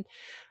head.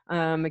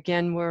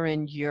 Again, we're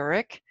in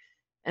Uruk.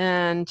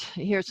 And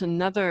here's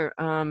another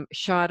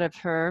shot of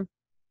her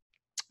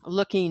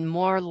looking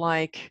more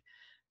like,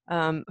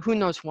 who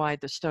knows why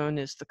the stone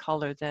is the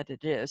color that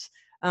it is,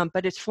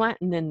 but it's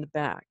flattened in the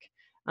back.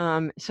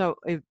 So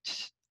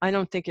I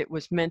don't think it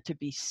was meant to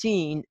be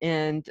seen.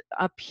 And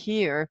up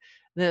here,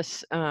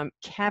 this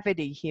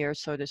cavity here,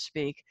 so to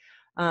speak,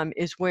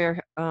 is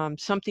where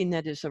something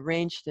that is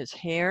arranged as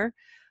hair,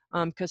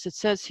 because it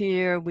says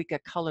here we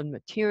got colored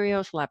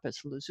materials,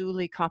 lapis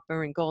lazuli,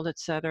 copper and gold,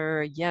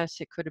 etc. Yes,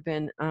 it could have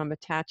been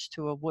attached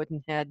to a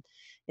wooden head.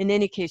 In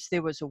any case,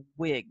 there was a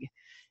wig.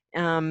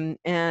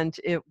 and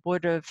it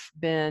would have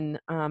been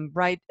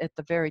right at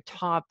the very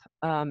top.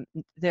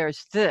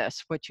 There's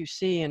this, what you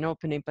see, an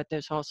opening, but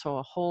there's also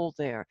a hole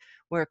there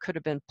where it could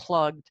have been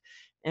plugged,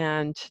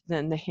 and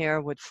then the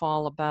hair would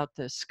fall about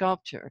the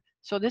sculpture.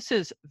 So this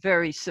is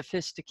very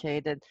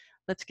sophisticated.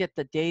 Let's get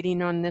the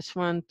dating on this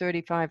one,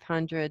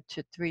 3,500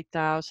 to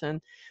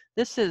 3,000.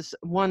 This is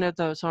one of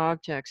those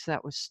objects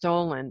that was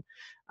stolen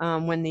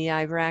when the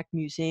Iraq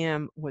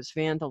Museum was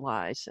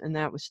vandalized, and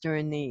that was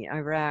during the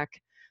Iraq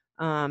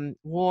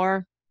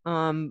war,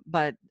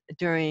 but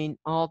during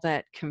all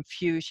that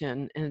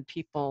confusion, and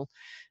people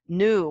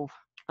knew,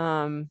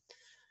 the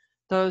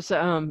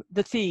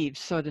thieves,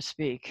 so to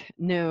speak,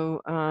 knew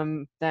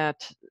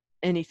that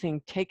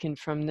anything taken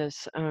from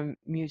this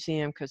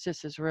museum, because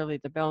this is really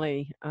the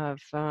belly of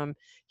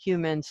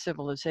human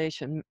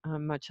civilization,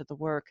 much of the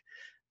work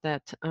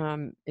that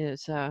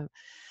was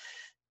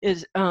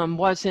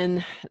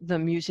in the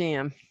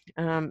museum.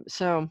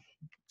 So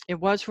it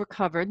was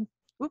recovered.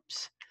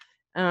 Oops.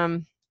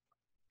 And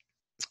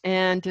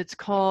it's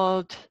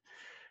called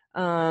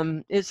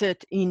Is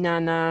It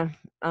Inanna,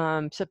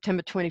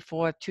 September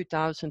 24th,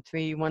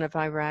 2003. One of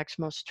Iraq's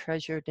most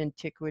treasured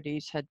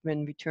antiquities had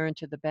been returned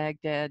to the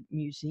Baghdad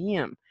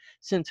Museum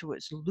since it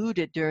was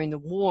looted during the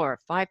war.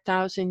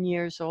 5,000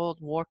 years old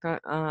war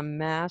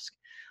mask,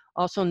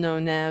 also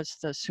known as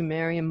the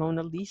Sumerian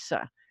Mona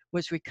Lisa,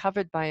 was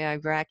recovered by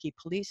Iraqi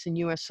police and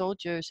U.S.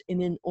 soldiers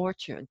in an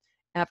orchard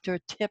after a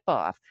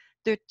tip-off.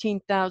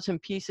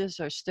 13,000 pieces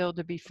are still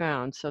to be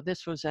found. So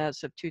this was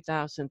as of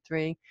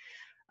 2003.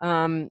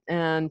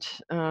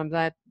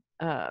 That,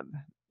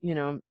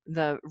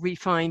 the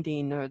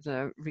refinding or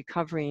the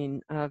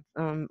recovering of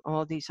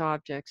all these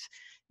objects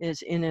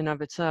is in and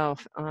of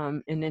itself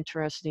an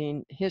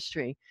interesting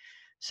history.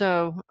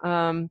 So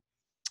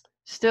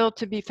still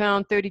to be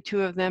found,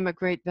 32 of them, a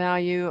great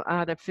value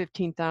out of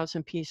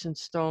 15,000 pieces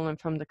stolen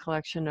from the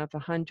collection of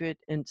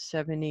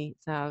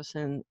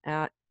 170,000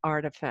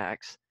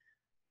 artifacts.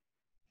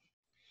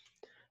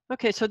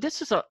 Okay, so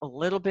this is a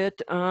little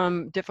bit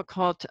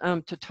difficult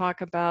to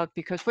talk about,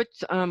 because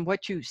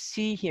what you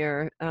see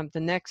here, the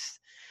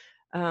next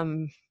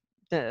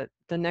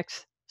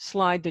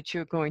slide that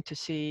you're going to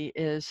see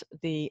is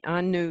the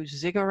Anu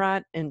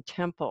ziggurat and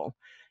temple,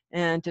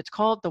 and it's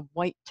called the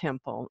White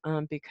Temple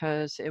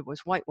because it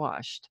was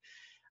whitewashed,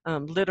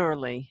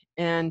 literally.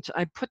 And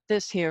I put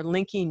this here,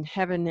 linking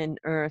heaven and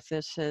earth.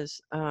 This is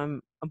a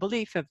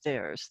belief of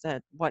theirs,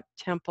 that what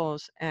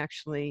temples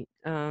actually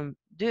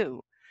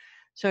do.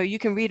 So you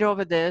can read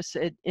over this.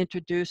 It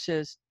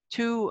introduces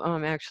two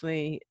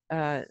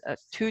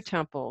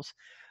temples.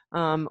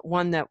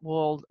 One that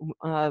will,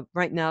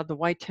 right now, the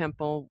White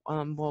Temple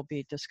will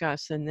be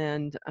discussed, and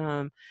then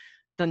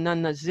the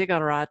Nunna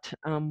Ziggurat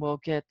will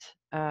get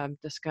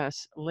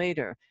discussed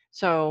later.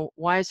 So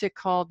why is it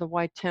called the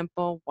White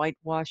Temple?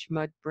 Whitewashed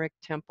mud brick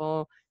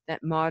temple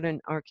that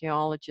modern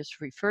archaeologists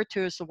refer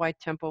to as the White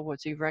Temple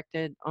was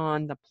erected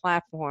on the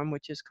platform,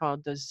 which is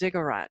called the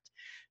ziggurat.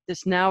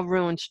 This now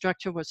ruined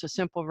structure was a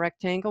simple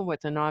rectangle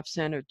with an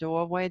off-center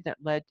doorway that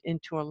led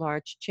into a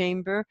large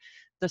chamber,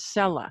 the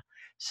cella.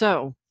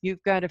 So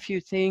you've got a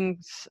few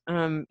things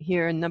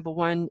here. Number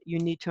one, you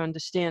need to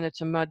understand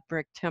it's a mud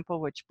brick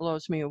temple, which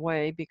blows me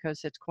away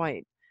because it's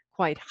quite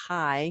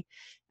high.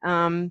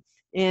 And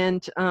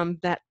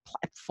that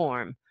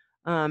platform,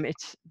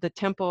 the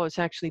temple is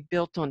actually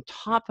built on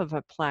top of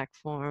a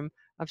platform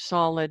of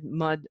solid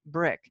mud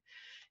brick.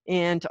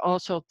 And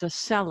also the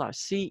cella,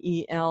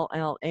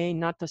 C-E-L-L-A,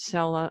 not the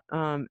cella,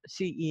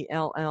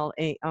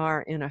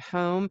 C-E-L-L-A-R in a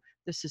home.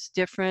 This is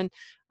different.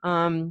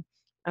 When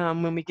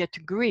we get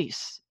to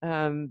Greece,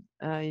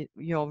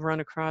 you'll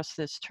run across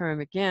this term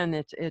again.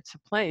 It's a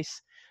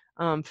place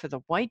for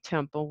the White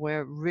Temple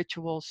where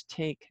rituals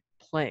take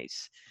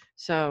place.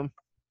 So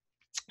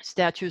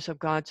statues of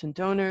gods and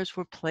donors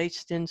were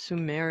placed in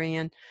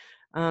Sumerian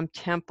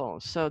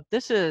temples. So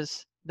this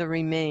is the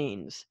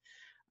remains.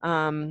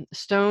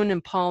 Stone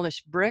and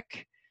polished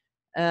brick,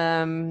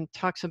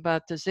 talks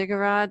about the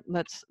ziggurat.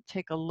 Let's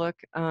take a look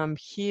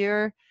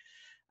here.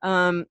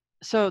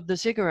 So the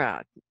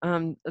ziggurat,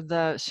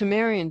 the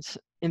Sumerians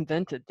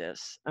invented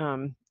this.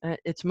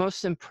 Its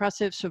most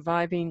impressive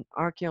surviving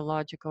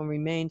archaeological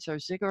remains are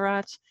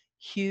ziggurats,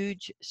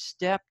 huge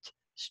stepped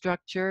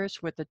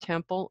structures with a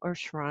temple or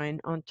shrine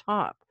on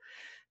top.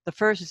 The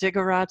first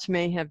ziggurats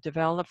may have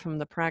developed from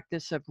the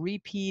practice of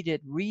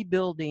repeated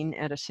rebuilding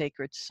at a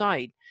sacred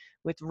site,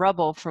 with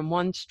rubble from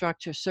one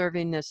structure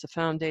serving as the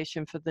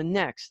foundation for the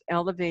next.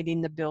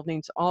 Elevating the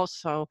buildings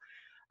also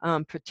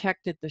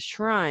protected the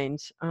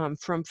shrines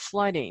from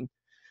flooding.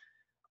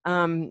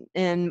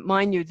 And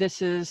mind you,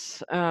 this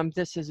is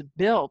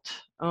built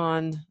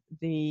on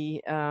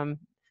the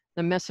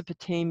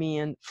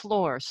Mesopotamian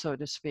floor, so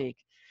to speak.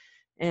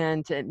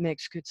 And it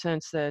makes good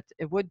sense that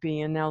it would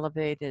be an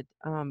elevated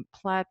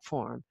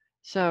platform.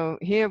 So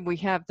here we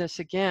have this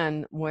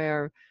again,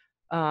 where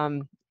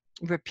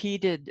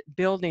repeated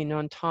building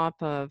on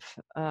top of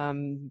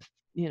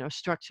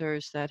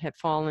structures that had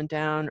fallen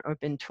down or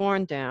been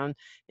torn down,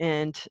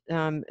 and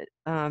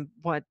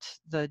what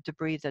the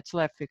debris that's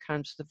left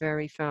becomes the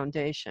very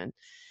foundation.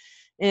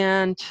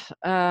 And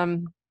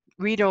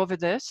read over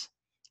this.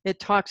 It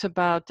talks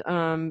about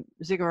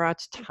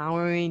ziggurats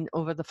towering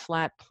over the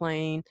flat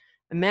plain.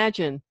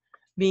 Imagine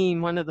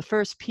being one of the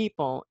first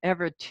people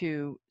ever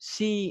to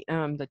see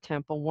the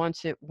temple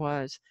once it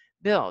was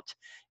built.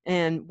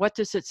 And what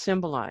does it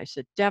symbolize?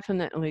 It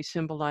definitely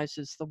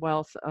symbolizes the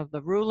wealth of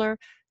the ruler,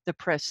 the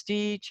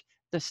prestige,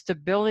 the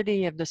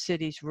stability of the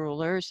city's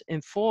rulers,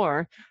 and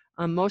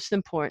most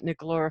important, it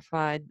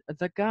glorified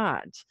the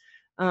gods.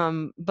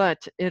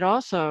 But it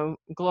also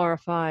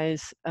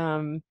glorifies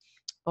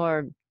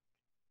or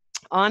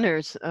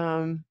honors,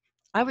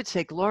 I would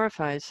say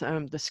glorifies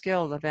the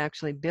skill of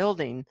actually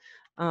building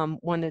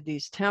one of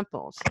these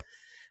temples.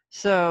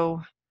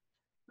 So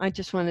I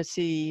just want to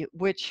see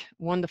which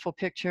wonderful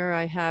picture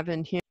I have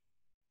in here.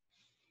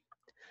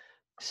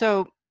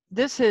 So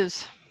this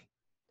is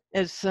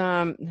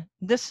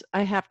this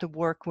I have to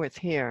work with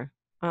here.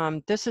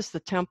 This is the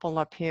temple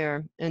up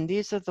here, and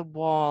these are the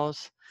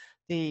walls,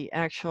 the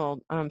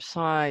actual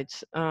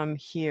sides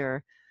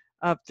here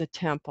of the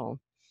temple.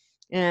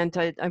 And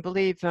I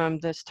believe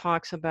this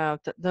talks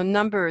about the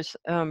numbers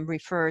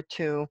refer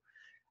to,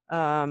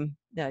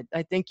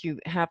 I think you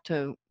have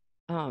to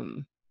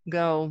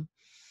go,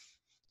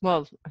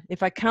 well,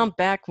 if I count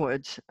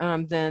backwards,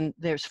 then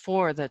there's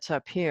 4 that's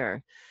up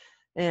here.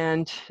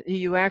 And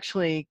you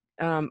actually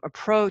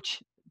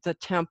approach the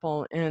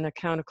temple in a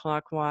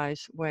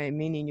counterclockwise way,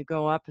 meaning you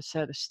go up a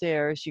set of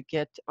stairs, you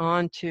get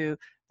onto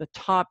the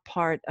top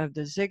part of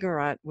the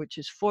ziggurat, which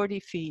is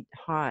 40 feet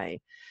high.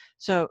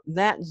 So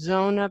that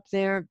zone up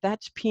there,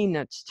 that's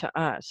peanuts to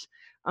us.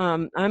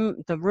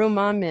 The room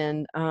I'm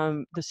in,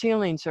 the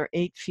ceilings are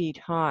 8 feet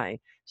high.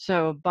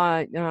 So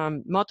by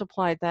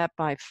multiply that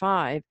by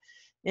 5,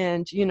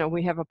 and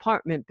we have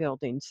apartment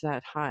buildings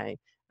that high.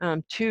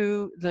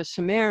 To the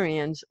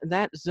Sumerians,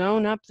 that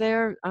zone up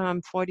there,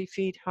 40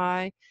 feet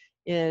high,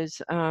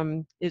 is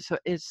the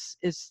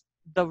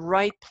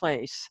right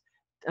place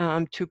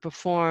to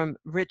perform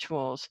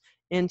rituals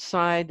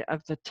inside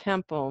of the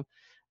temple.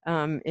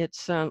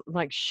 It's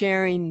like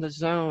sharing the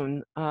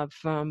zone of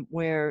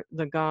where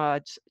the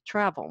gods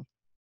travel.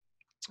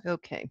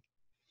 Okay.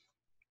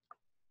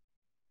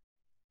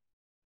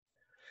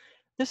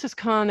 This is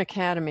Khan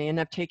Academy, and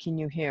I'm taking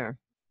you here.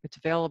 It's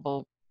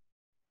available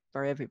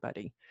for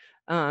everybody.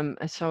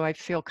 So I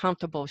feel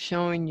comfortable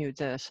showing you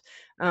this.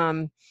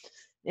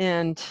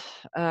 And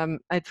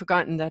I'd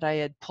forgotten that I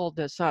had pulled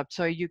this up.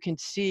 So you can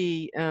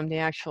see the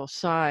actual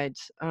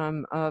sides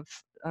of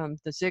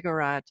the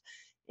ziggurat,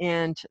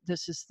 and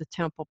this is the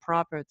temple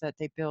proper that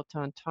they built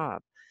on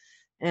top.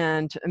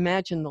 And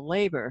imagine the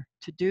labor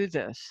to do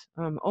this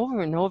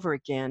over and over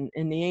again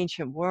in the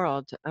ancient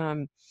world.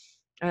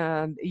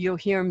 You'll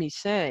hear me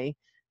say,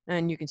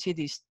 and you can see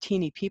these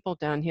teeny people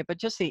down here, but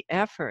just the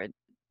effort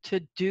to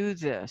do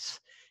this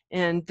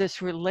and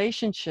this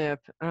relationship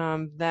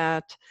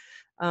that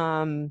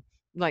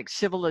like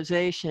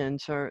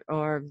civilizations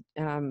or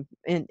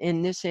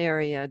in this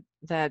area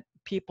that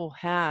people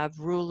have,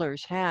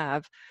 rulers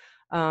have,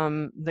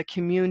 the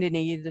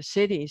community, the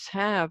cities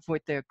have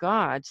with their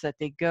gods, that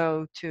they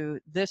go to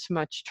this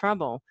much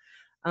trouble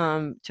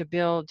to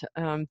build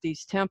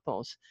these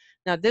temples.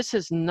 Now, this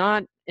is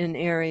not an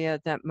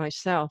area that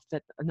myself,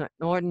 that an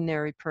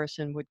ordinary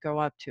person would go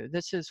up to.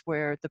 This is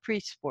where the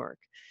priests work,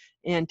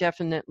 and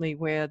definitely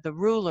where the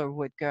ruler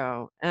would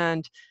go.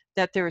 And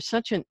that there is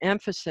such an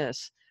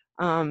emphasis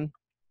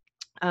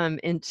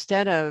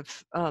instead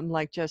of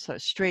like just a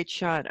straight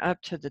shot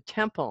up to the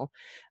temple,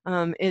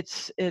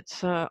 it's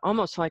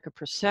almost like a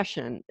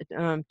procession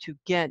to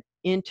get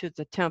into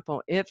the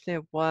temple if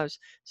there was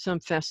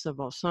some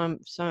festival, some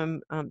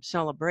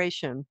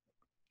celebration,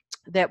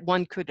 that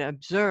one could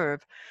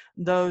observe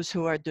those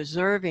who are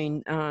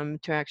deserving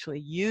to actually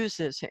use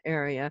this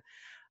area.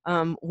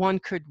 One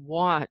could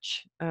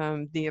watch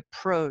the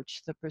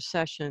approach, the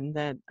procession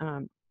that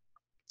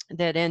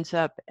ends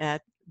up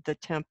at the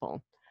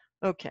temple.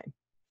 Okay.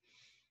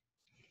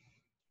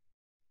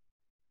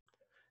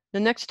 The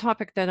next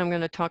topic that I'm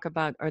going to talk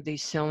about are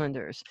these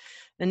cylinders.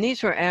 And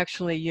these were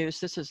actually used,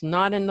 this is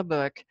not in the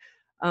book,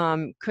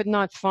 could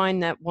not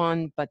find that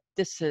one, but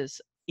this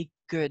is a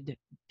good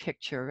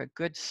picture, a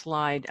good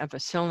slide of a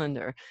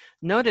cylinder.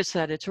 Notice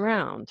that it's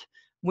round,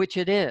 which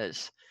it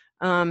is.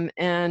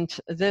 And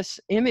this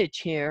image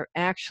here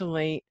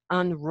actually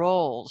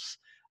unrolls,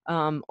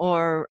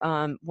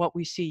 what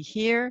we see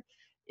here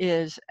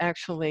is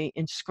actually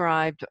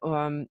inscribed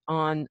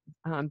on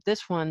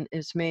this one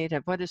is made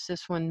of, what is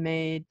this one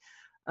made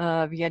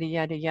of, yada,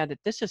 yada, yada.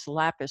 This is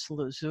lapis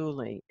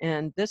lazuli,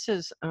 and this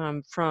is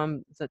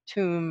from the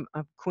tomb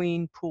of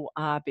Queen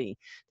Puabi.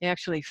 They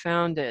actually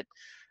found it,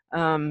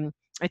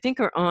 I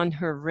think, are on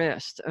her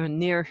wrist, or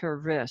near her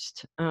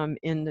wrist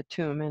in the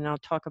tomb, and I'll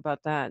talk about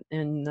that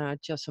in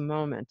just a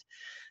moment.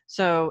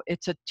 So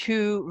it's a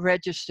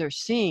 2-register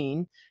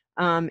scene.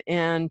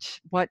 And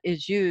what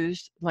is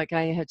used, like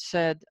I had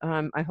said,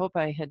 I hope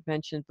I had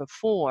mentioned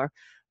before,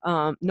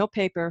 no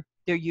paper.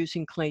 They're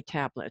using clay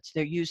tablets.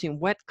 They're using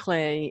wet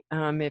clay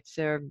if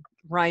they're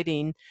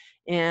writing,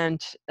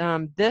 and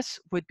this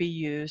would be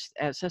used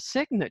as a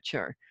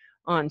signature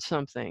on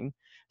something.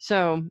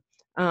 So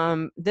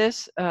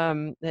this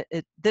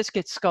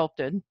gets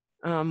sculpted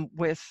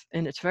with,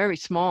 and it's very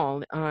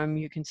small.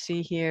 You can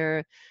see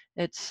here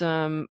it's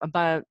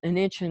about 1.5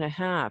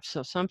 inches.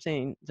 So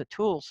something, the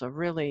tools are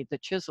really, the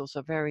chisels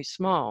are very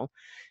small.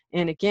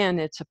 And again,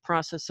 it's a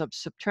process of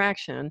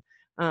subtraction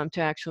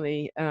to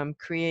actually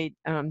create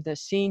the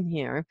scene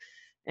here.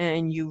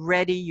 And you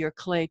ready your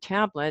clay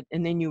tablet,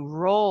 and then you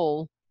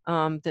roll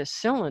this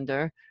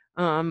cylinder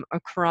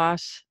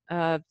across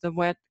the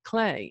wet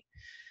clay.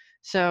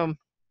 So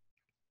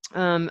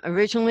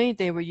originally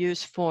they were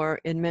used for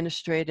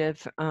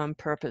administrative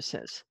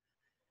purposes.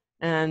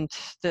 And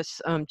this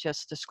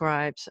just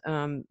describes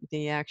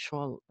the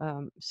actual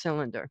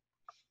cylinder.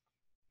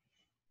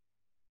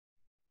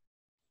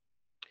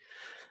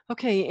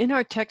 Okay, in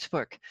our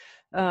textbook,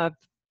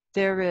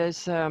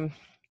 there's a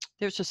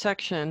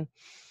section,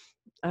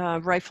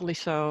 rightfully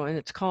so, and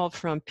it's called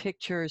From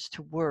Pictures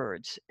to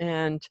Words.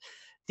 And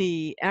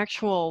the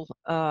actual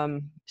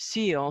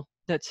seal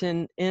that's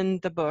in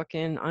the book,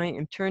 and I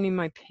am turning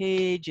my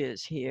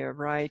pages here,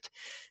 right?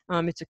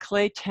 It's a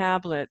clay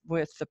tablet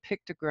with the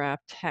pictograph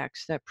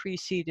text that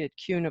preceded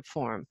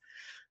cuneiform.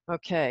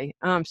 Okay,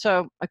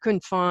 so I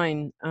couldn't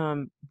find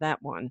that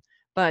one,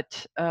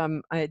 but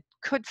I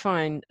could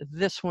find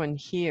this one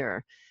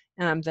here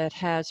that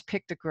has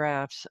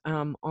pictographs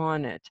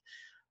on it.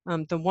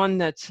 The one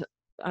that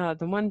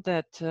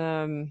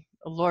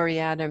Laurie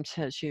Adams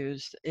has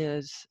used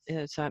is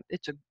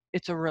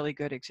it's a really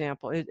good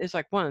example. It's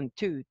like 1,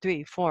 2,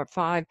 3, 4,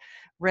 5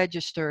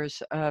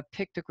 registers of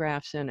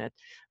pictographs in it.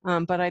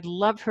 But I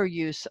love her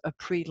use of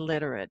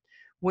pre-literate,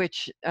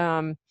 which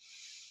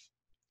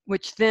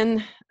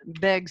then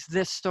begs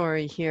this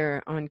story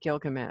here on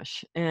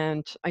Gilgamesh.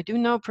 And I do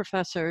know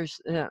professors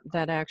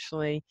that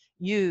actually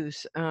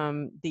use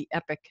the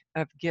Epic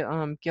of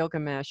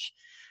Gilgamesh,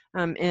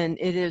 and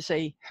it is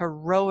a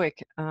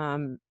heroic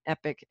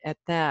epic at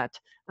that,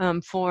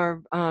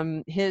 for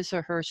his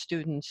or her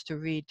students to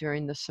read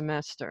during the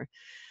semester.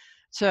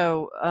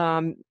 So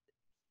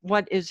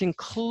what is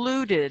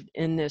included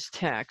in this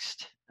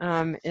text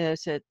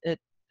is it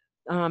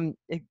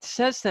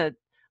says that,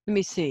 let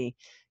me see,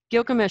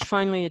 Gilgamesh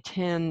finally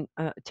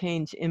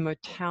attains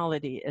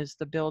immortality as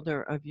the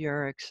builder of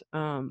Uruk's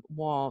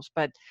walls,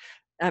 but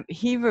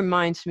he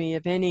reminds me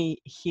of any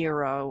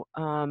hero.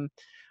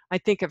 I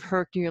think of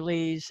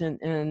Hercules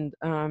and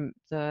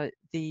the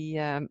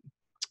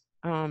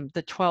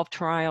 12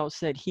 trials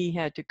that he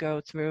had to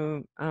go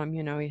through.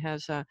 You know, he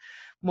has a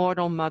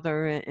mortal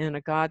mother and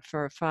a god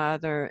for a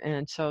father,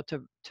 and so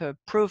to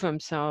prove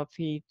himself,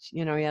 he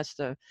has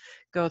to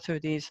go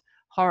through these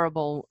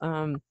horrible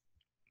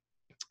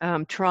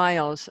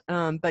trials.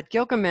 But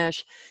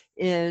Gilgamesh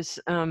is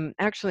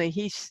actually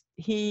he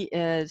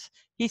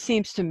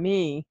seems to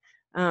me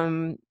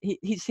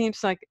he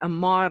seems like a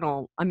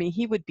model. I mean,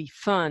 he would be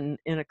fun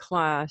in a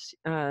class.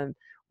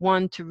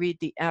 One, to read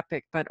the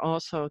epic, but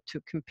also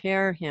to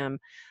compare him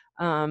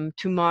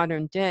to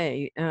modern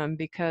day,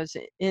 because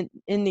in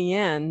the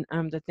end,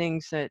 the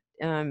things that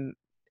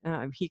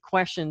he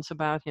questions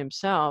about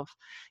himself,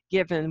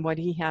 given what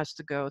he has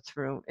to go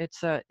through,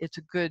 it's a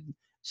good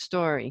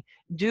story.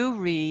 Do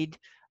read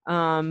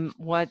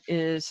what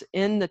is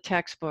in the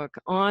textbook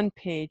on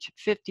page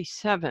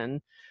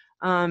 57,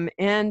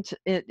 and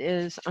it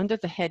is under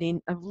the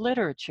heading of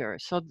literature.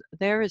 So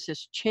there is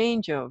this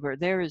changeover,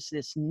 there is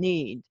this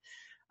need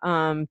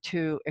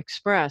to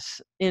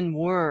express in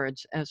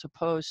words as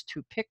opposed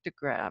to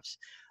pictographs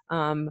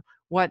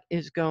what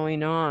is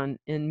going on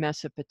in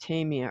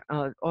Mesopotamia,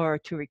 or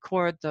to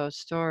record those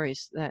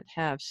stories that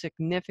have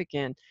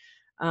significant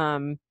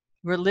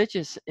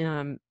religious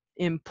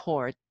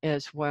import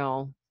as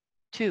well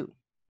too.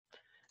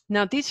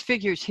 Now these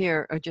figures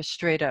here are just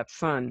straight up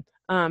fun.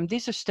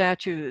 These are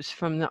statues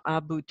from the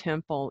Abu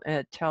Temple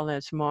at Tel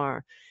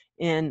Esmar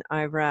in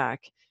Iraq.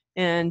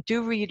 And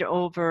do read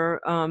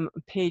over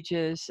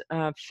pages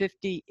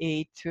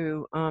 58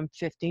 through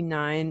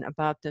 59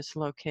 about this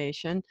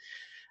location.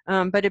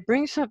 But it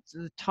brings up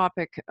the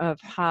topic of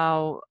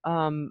how,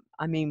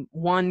 I mean,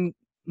 one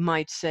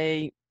might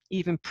say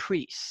even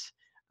priests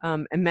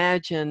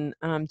imagine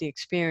the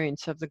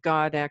experience of the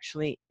god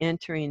actually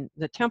entering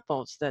the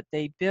temples that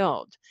they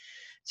build.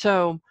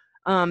 So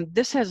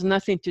this has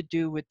nothing to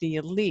do with the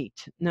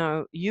elite.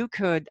 Now, you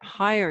could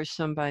hire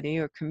somebody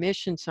or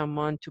commission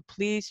someone to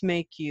please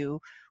make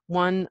you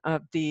one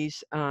of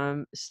these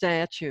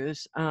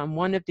statues,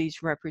 one of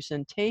these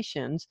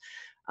representations,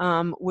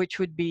 which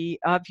would be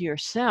of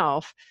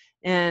yourself,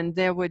 and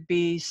there would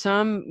be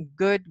some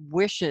good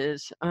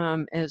wishes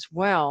as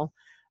well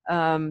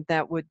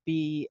that would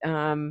be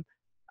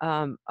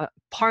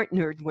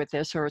partnered with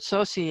this or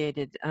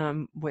associated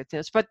with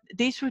this, but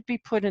these would be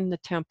put in the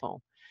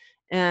temple.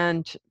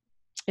 And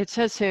it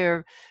says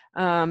here,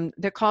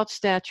 They're called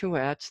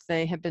statuettes.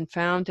 They have been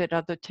found at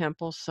other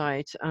temple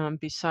sites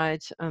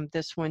besides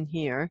this one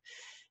here.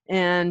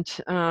 And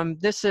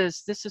this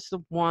is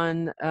the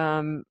one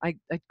I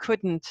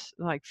couldn't,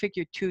 like,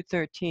 figure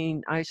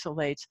 213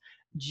 isolates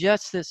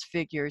just this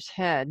figure's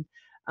head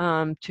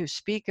to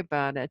speak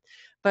about it,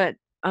 but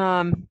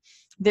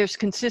there's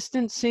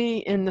consistency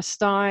in the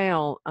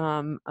style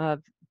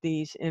of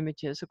these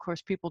images. Of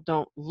course, people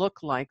don't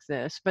look like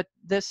this, but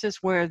this is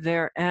where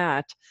they're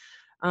at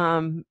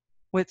um,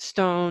 with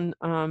stone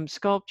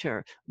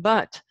sculpture.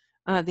 But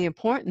the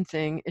important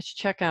thing is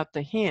check out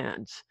the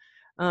hands.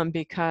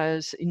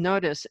 Because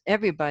notice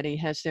everybody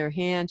has their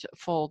hands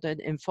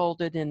folded and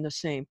folded in the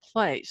same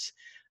place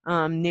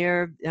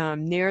near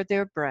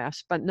their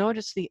breast, but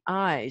notice the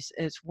eyes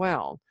as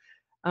well.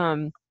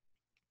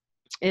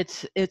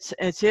 It's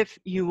as if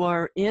you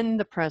are in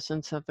the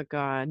presence of the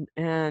god,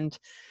 and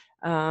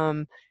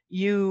um,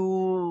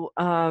 you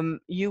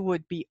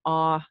would be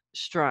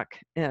awestruck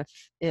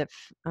if if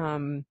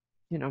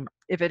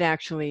it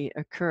actually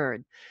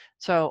occurred.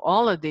 So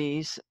all of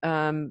these,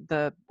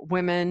 the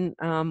women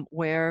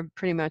wear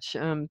pretty much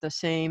the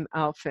same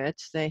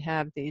outfits. They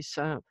have these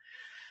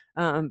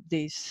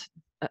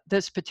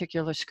this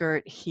particular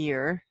skirt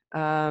here.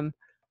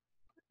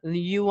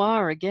 You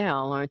are a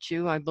gal, aren't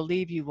you? I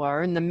believe you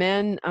are. And the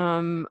men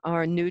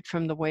are nude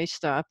from the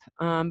waist up,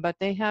 but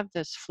they have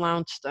this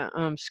flounced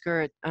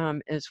skirt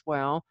as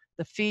well.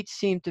 The feet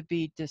seem to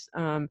be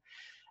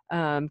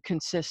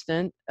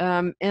consistent,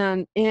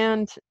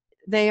 and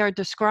they are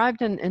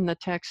described in the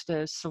text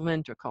as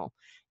cylindrical.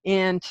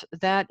 And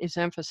that is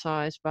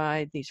emphasized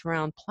by these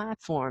round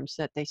platforms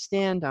that they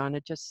stand on.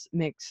 It just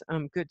makes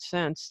good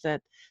sense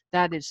that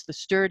that is the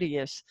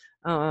sturdiest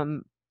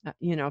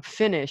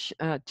finish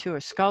to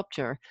a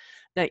sculpture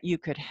that you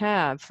could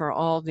have for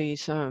all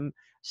these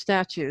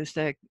statues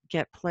that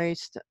get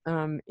placed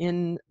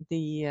in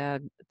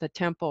the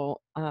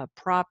temple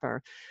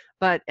proper.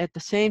 But at the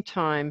same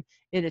time,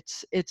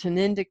 it's an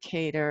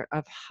indicator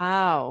of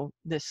how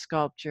this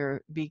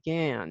sculpture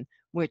began,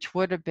 which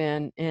would have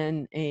been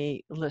in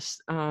a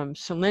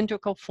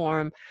cylindrical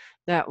form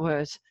that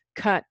was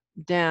cut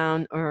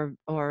down or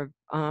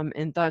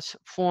and thus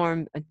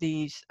form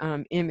these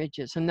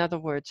images. In other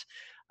words,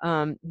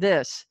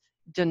 this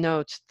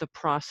denotes the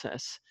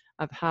process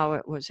of how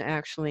it was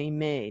actually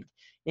made.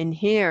 And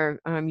here,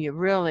 you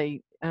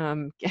really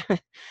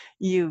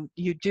you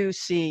do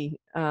see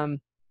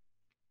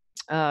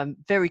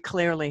very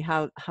clearly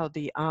how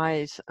the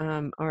eyes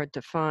are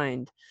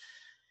defined.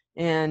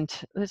 And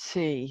let's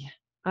see,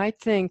 I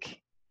think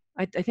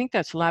I think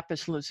that's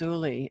lapis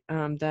lazuli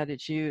that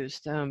is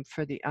used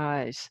for the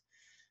eyes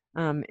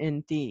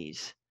in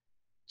these.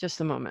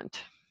 Just a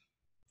moment.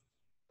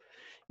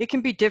 It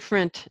can be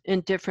different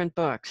in different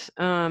books,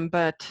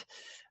 but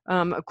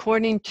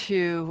according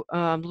to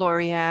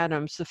Laurie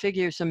Adams, the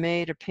figures are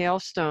made of pale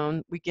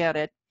stone. We get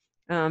it.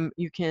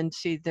 You can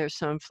see there's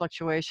some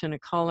fluctuation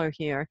of color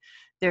here.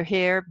 Their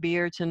hair,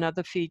 beards, and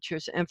other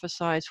features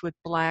emphasized with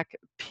black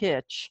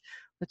pitch.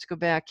 Let's go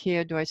back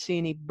here. Do I see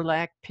any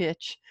black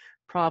pitch?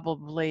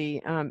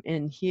 Probably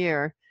in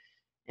here.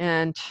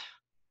 But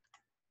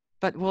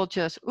we'll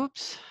just,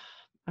 oops,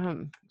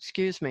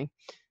 excuse me.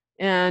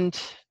 And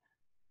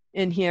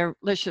in here,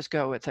 let's just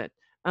go with it.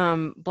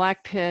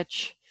 Black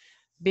pitch,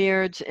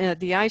 beards,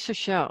 the eyes are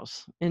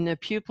shells, and the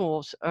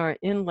pupils are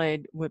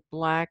inlaid with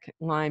black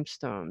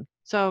limestone.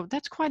 So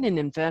that's quite an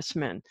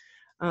investment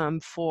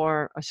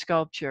for a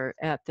sculpture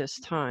at this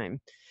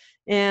time.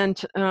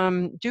 And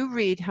do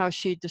read how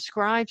she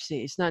describes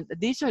these. Now,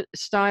 these are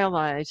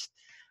stylized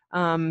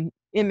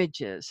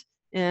images.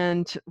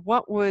 And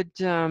what would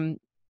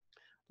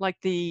like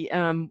the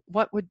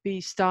what would be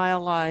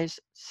stylized,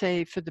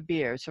 say, for the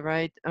beards,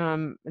 right?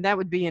 That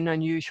would be an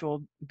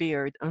unusual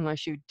beard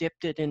unless you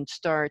dipped it in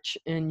starch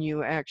and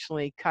you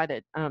actually cut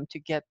it to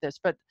get this.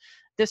 But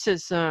this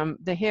is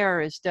the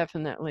hair is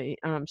definitely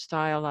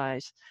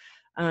stylized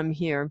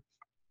here.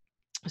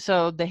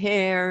 So the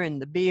hair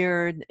and the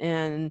beard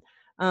and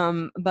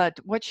but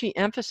what she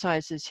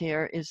emphasizes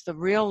here is the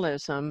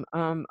realism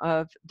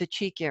of the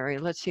cheek area.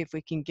 Let's see if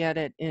we can get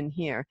it in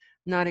here.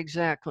 Not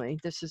exactly.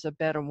 This is a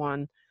better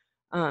one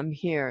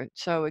here.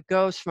 So it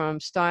goes from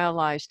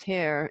stylized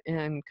hair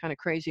and kind of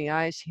crazy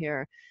eyes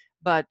here,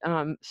 but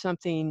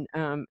something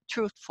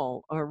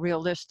truthful or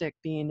realistic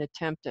being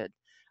attempted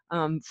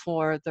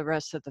for the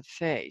rest of the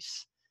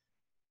face.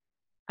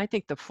 I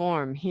think the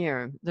form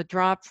here, the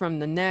drop from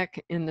the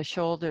neck and the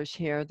shoulders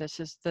here,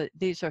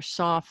 these are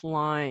soft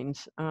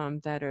lines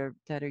that are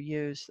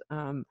used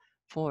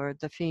for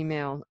the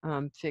female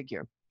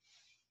figure.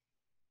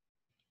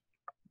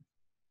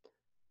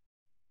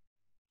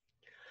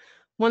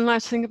 One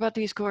last thing about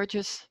these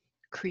gorgeous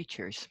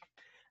creatures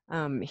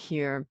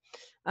here.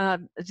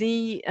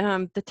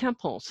 The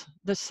temples,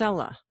 the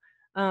cella,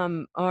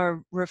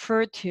 are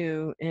referred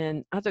to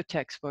in other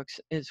textbooks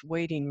as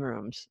waiting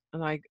rooms,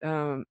 like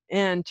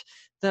and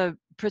the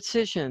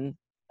precision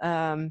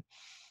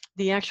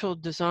the actual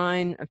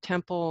design of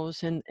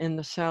temples in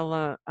the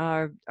Stele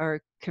are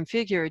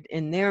configured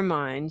in their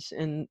minds,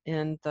 in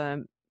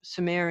the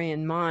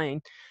Sumerian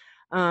mind,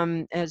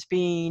 as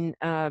being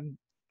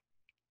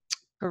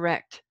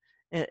correct,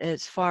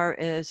 as far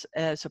as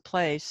a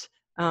place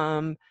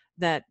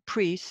that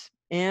priests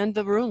and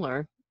the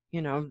ruler,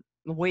 you know,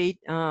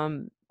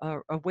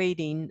 are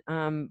waiting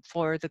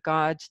for the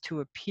gods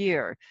to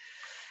appear.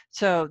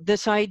 So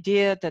this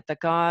idea that the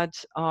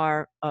gods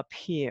are up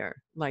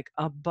here, like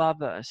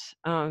above us,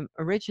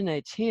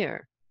 originates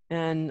here.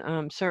 And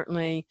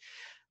certainly,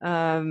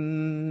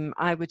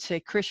 I would say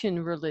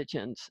Christian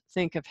religions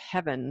think of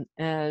heaven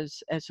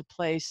as a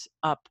place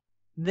up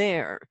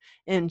there.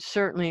 And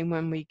certainly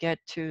when we get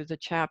to the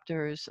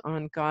chapters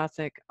on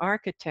Gothic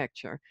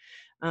architecture,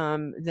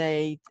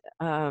 the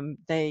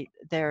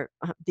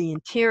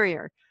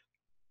interior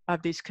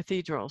of these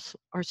cathedrals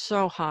are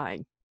so high.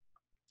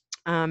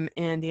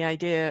 And the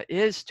idea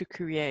is to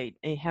create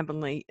a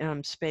heavenly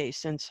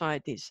space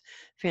inside these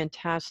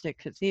fantastic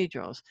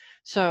cathedrals.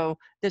 So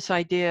this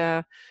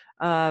idea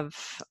of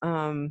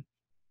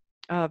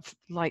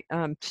like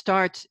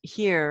starts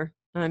here.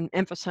 I'm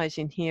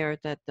emphasizing here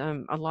that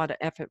a lot of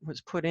effort was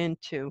put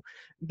into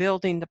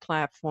building the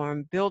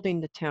platform,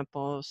 building the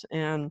temples,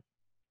 and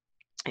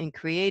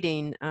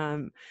creating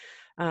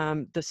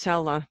the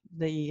cella,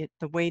 the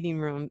waiting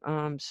room,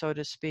 so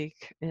to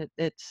speak.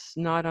 It's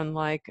not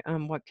unlike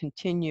what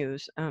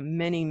continues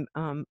many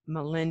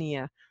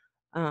millennia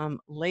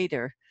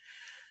later,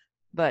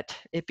 but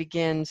it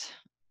begins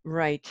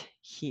right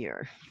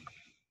here.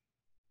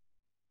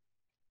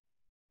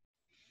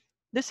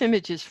 This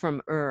image is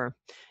from Ur,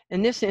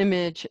 and this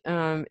image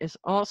is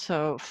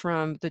also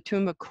from the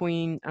tomb of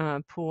Queen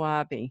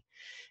Puabi.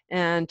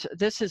 And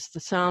this is the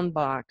sound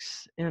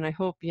box, and I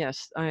hope,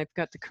 yes, I've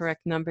got the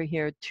correct number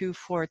here,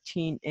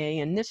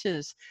 214A, and this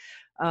is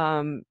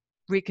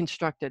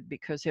reconstructed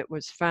because it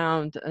was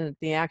found,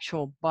 the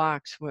actual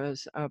box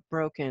was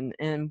broken,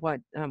 and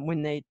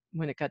when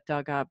it got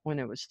dug up, when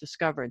it was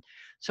discovered.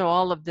 So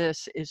all of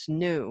this is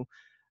new.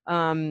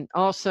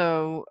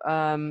 Also,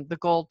 the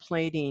gold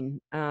plating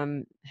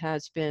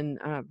has been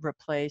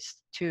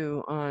replaced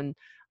too on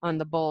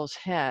the bull's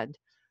head.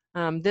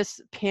 This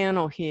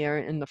panel here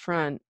in the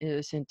front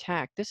is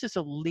intact. This is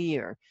a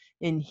leer.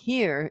 And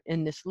here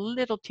in this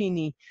little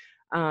teeny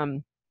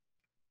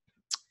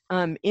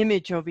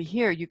image over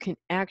here, you can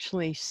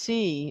actually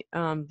see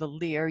the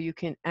leer. You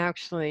can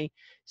actually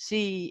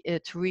see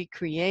its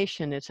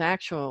recreation, its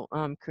actual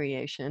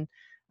creation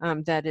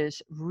that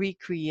is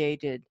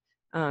recreated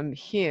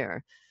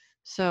here.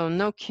 So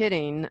no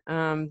kidding,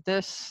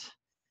 this,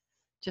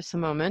 just a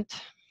moment.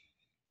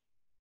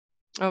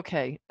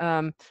 Okay,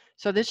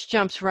 so this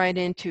jumps right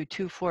into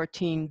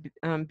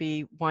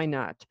 214B, why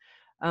not?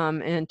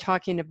 And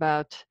talking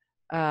about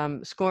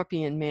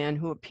Scorpion Man,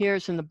 who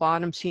appears in the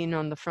bottom scene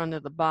on the front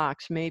of the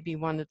box, may be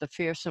one of the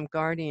fearsome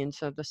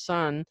guardians of the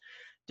sun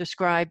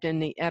described in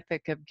the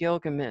Epic of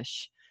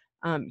Gilgamesh.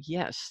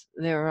 Yes,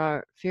 there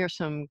are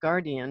fearsome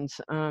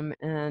guardians,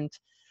 and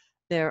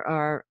there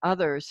are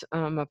others,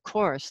 of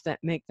course, that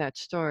make that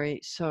story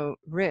so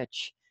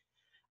rich.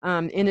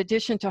 In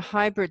addition to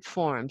hybrid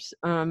forms,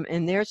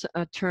 and there's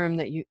a term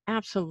that you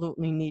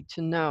absolutely need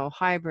to know,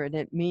 hybrid,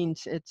 it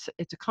means it's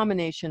a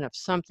combination of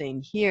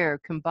something, here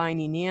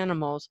combining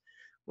animals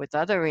with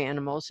other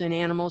animals and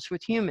animals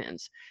with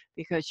humans,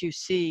 because you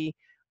see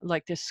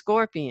like this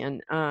scorpion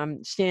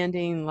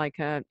standing like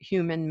a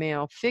human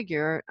male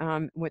figure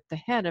with the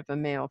head of a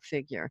male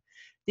figure.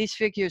 These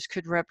figures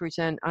could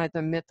represent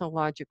either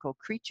mythological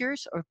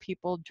creatures or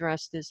people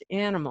dressed as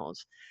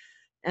animals.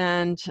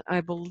 And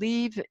I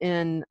believe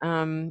in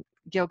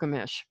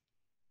Gilgamesh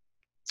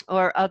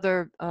or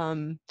other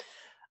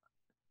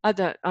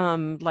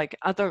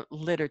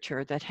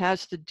literature that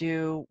has to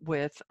do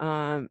with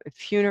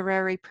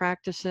funerary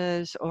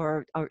practices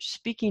or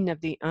speaking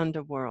of the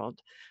underworld.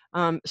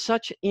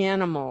 Such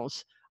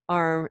animals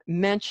are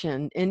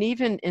mentioned, and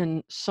even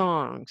in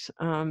songs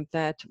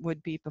that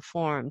would be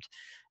performed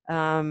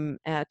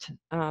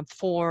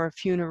for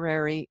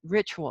funerary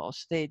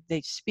rituals.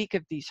 They speak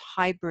of these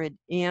hybrid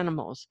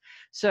animals.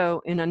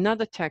 So in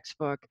another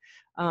textbook,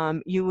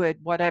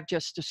 what I've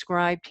just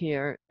described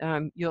here,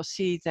 you'll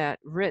see that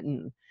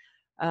written.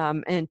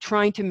 And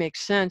trying to make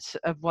sense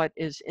of what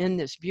is in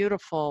this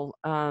beautiful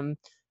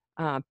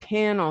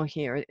panel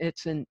here.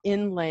 It's an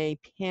inlay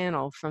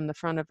panel from the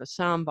front of a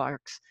soundbox.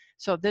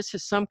 So this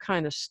is some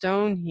kind of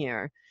stone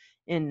here.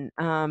 And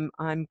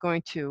I'm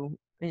going to,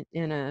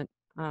 in a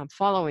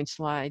following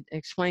slide,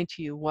 explain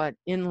to you what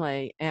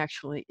inlay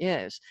actually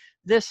is.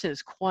 This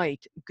is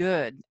quite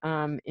good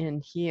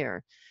in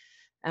here.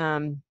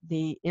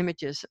 The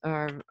images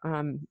are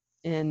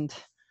in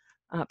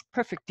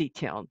perfect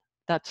detail.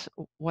 That's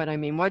what I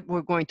mean. What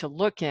we're going to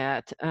look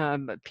at,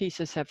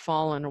 pieces have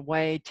fallen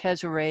away.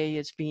 Tesserae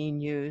is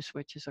being used,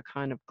 which is a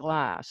kind of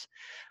glass.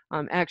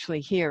 Actually,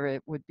 here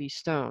it would be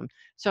stone.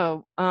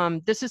 So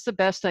this is the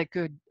best I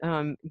could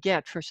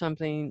get for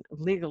something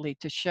legally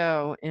to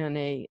show in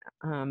a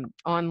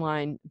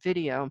online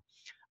video.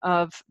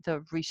 of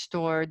the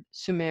restored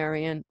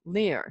Sumerian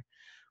lyre.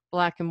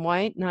 Black and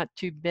white, not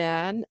too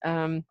bad.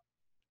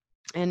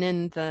 And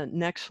in the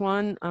next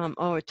one,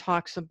 it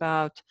talks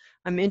about,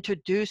 I'm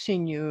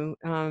introducing you,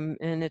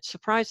 and it's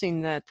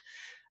surprising that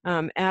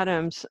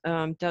Adams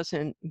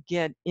doesn't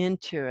get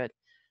into it.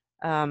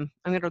 I'm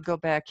going to go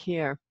back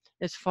here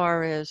as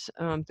far as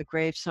the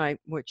gravesite,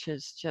 which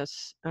is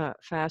just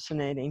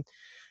fascinating,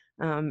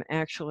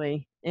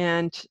 actually.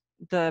 And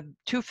the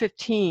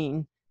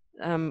 215,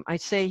 I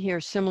say here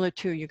similar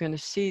to, you're going to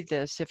see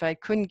this. If I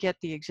couldn't get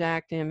the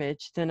exact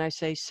image, then I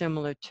say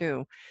similar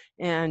to.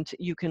 And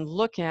you can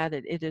look at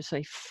it. It is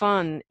a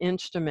fun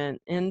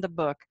instrument in the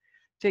book,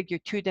 figure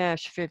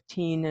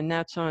 2-15, and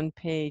that's on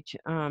page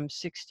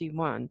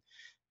 61.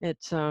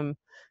 It's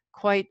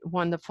quite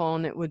wonderful,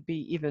 and it would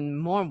be even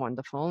more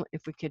wonderful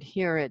if we could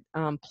hear it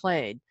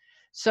played.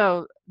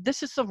 So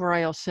this is the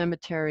royal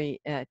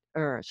cemetery at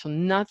Ur. So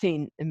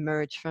nothing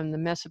emerged from the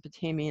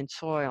Mesopotamian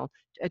soil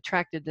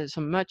attracted as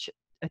much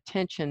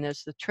attention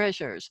as the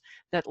treasures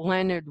that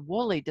Leonard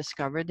Woolley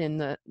discovered in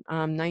the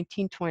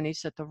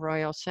 1920s at the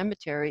Royal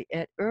Cemetery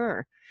at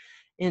Ur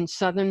in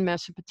southern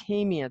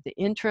Mesopotamia. The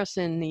interest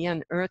in the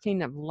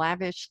unearthing of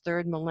lavish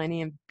 3rd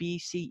millennium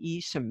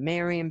BCE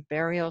Sumerian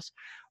burials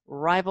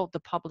rivaled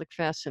the public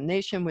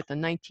fascination with the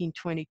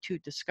 1922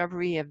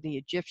 discovery of the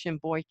Egyptian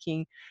boy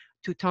king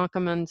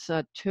Tutankhamun's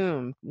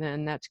tomb,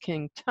 and that's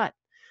King Tut.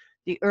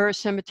 The Ur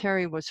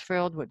cemetery was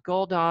filled with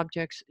gold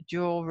objects,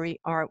 jewelry,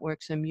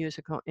 artworks, and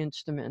musical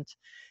instruments.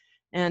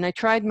 And I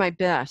tried my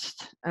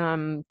best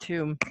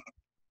to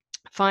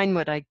find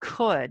what I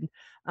could,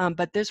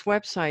 but this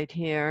website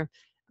here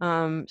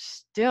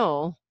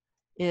still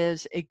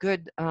is a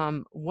good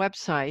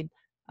website.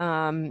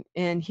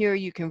 And here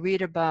you can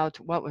read about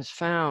what was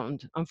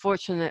found.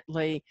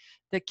 Unfortunately,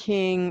 the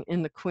king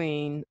and the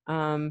queen,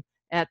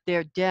 at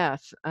their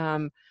death,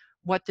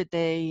 what did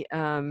they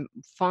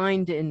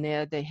find in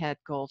there? They had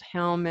gold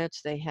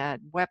helmets, they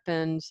had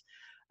weapons,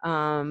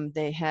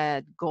 they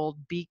had gold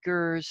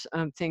beakers,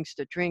 things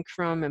to drink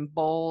from, and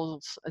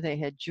bowls. They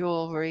had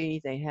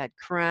jewelry, they had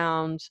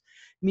crowns,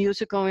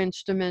 musical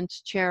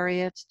instruments,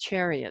 chariots,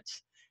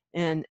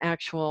 and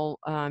actual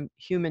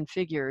human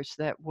figures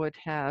that would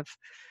have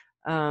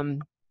um,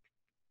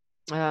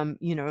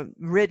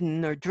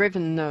 ridden or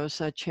driven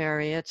those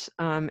chariots.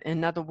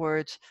 In other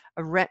words,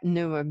 a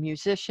retinue of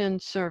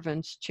musicians,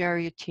 servants,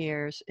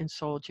 charioteers, and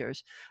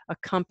soldiers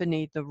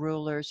accompanied the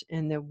rulers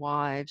and their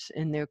wives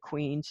and their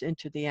queens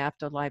into the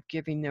afterlife,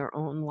 giving their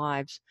own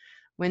lives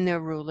when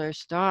their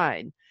rulers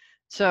died.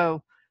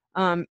 So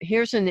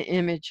here's an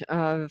image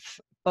of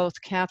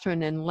both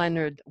Catherine and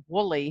Leonard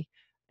Woolley,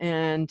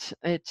 and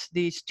it's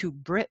these two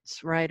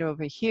Brits right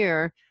over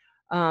here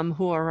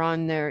who are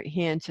on their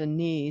hands and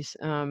knees.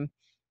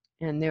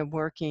 And they're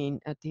working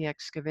at the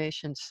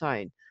excavation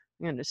site.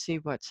 I'm going to see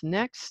what's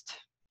next.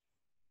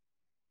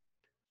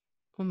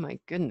 Oh my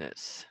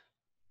goodness.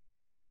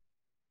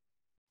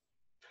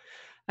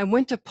 I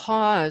went to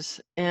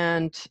pause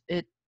and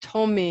it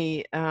told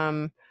me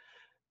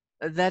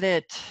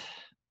that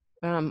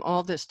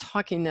all this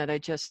talking that I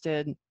just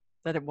did,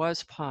 that it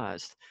was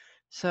paused.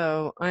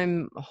 So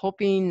I'm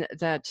hoping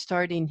that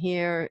starting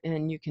here,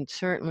 and you can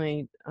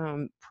certainly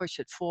push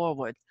it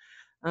forward,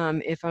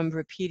 if I'm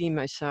repeating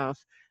myself,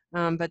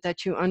 but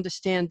that you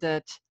understand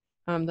that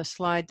the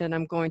slide that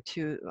I'm going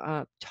to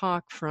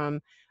talk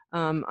from,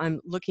 I'm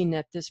looking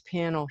at this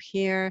panel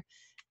here,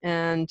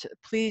 and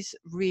please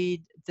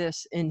read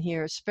this in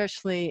here,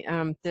 especially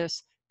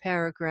this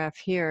paragraph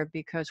here,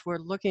 because we're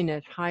looking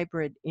at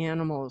hybrid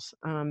animals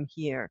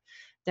here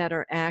that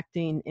are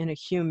acting in a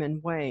human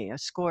way, a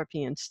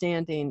scorpion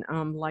standing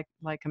like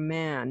a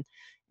man,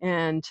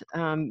 and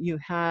you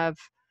have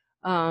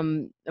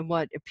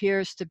what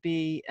appears to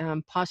be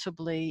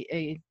possibly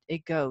a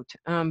goat,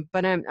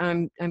 but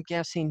I'm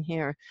guessing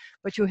here.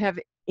 But you have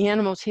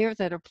animals here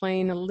that are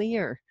playing a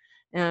lyre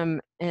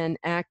and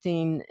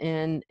acting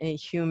in a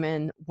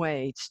human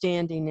way,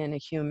 standing in a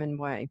human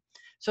way.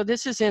 So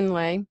this is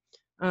inlay,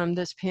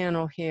 this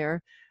panel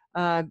here.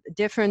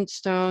 Different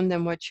stone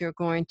than what you're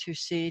going to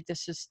see.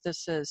 This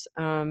is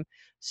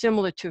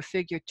similar to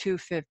figure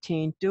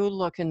 215. Do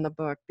look in the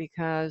book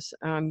because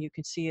you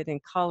can see it in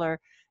color.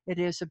 It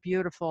is a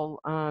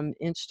beautiful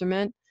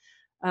instrument.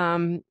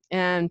 And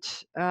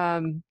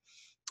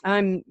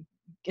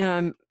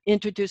I'm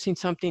introducing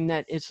something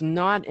that is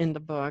not in the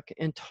book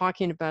and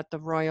talking about the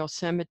Royal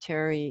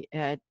Cemetery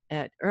at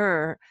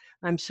Ur.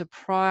 I'm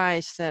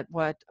surprised that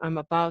what I'm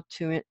about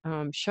to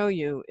show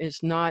you is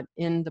not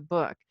in the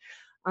book.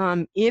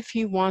 If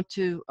you want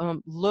to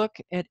look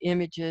at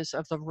images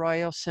of the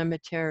Royal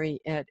Cemetery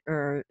at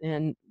Ur,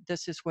 and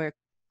this is where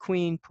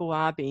Queen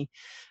Puabi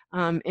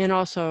and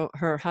also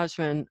her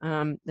husband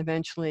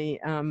eventually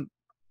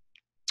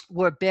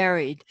were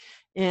buried.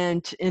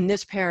 And in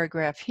this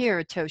paragraph here,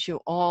 it tells you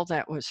all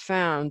that was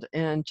found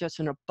and just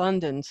an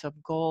abundance of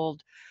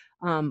gold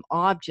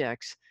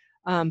objects,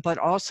 but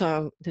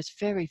also this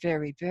very,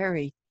 very,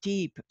 very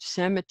deep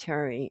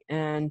cemetery.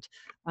 And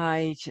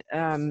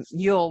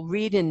you'll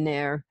read in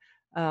there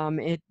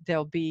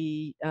There'll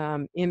be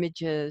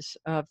images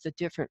of the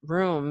different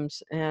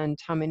rooms and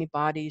how many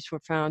bodies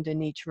were found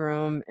in each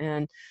room,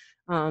 and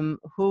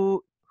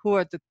who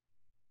are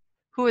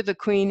the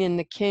queen and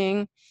the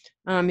king.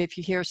 If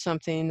you hear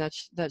something,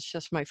 that's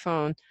just my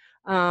phone.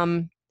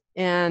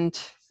 And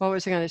what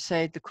was I going to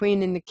say? The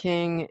queen and the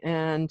king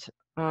and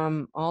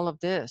all of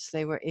this,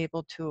 they were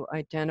able to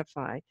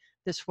identify.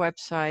 This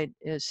website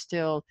is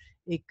still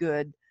a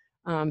good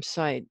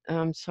site.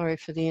 Sorry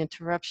for the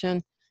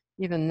interruption.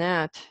 Even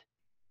that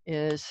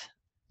is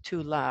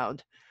too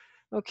loud.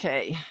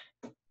 Okay,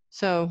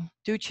 so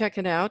do check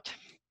it out.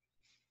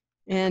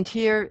 And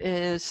here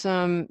is,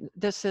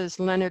 this is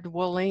Leonard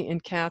Woolley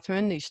and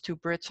Catherine, these two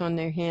Brits on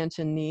their hands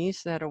and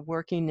knees that are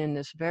working in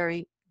this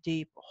very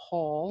deep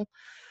hole.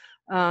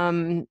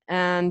 This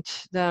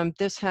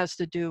has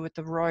to do with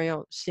the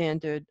Royal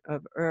Standard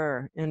of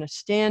Ur. And a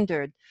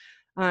standard,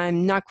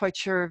 I'm not quite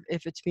sure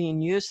if it's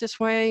being used this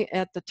way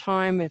at the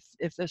time,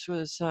 if this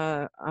was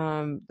the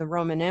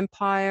Roman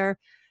Empire,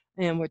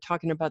 and we're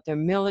talking about their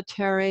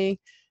military,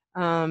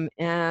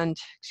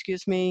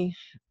 excuse me,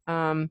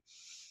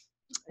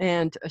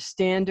 and a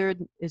standard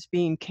is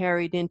being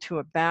carried into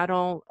a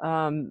battle.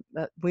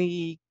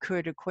 We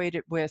could equate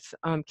it with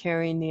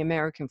carrying the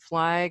American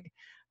flag,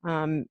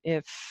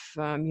 if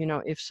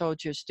if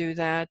soldiers do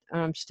that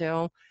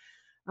still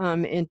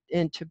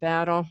into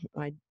battle.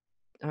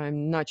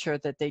 I'm not sure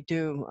that they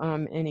do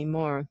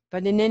anymore.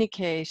 But in any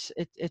case,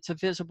 it's a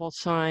visible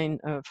sign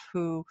of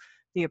who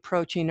the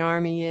approaching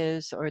army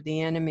is or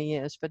the enemy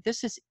is. But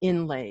this is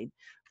inlaid.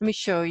 Let me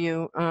show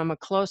you a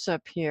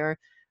close-up here.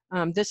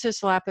 This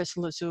is lapis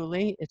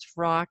lazuli. It's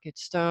rock,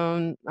 it's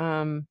stone,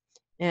 and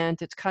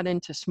it's cut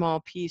into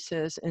small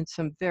pieces, and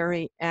some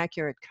very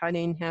accurate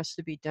cutting has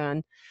to be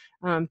done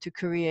to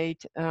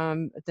create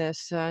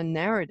this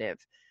narrative.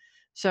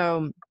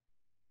 So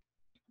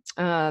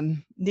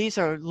these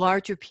are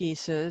larger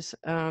pieces,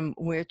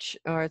 which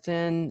are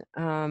then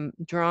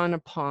drawn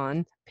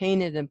upon,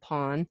 painted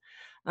upon.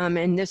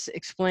 And this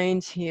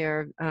explains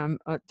here,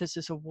 this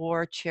is a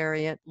war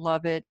chariot,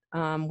 love it,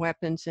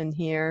 weapons in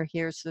here,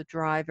 here's the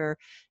driver,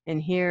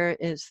 and here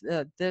is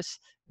this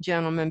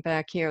gentleman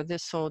back here,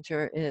 this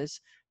soldier is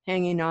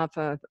hanging off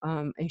of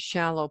a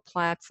shallow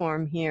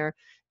platform here.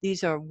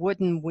 These are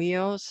wooden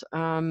wheels,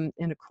 and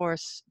of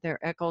course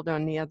they're echoed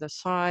on the other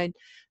side.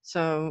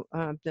 So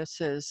this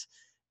is,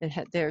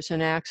 there's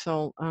an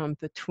axle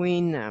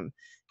between them.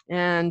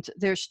 And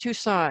there's two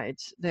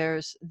sides.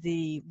 There's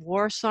the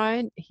war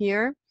side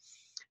here,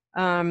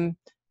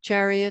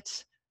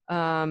 chariots,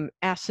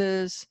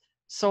 asses,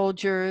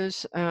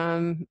 soldiers.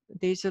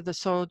 These are the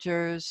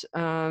soldiers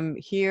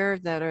here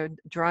that are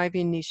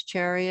driving these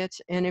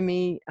chariots,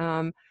 enemy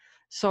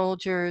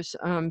soldiers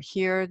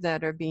here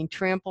that are being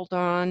trampled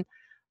on.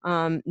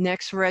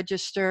 Next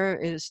register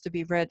is to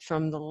be read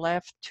from the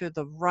left to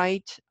the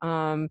right.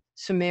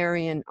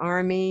 Sumerian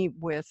army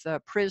with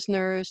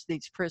prisoners.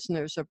 These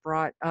prisoners are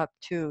brought up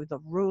to the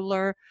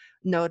ruler.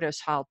 Notice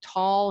how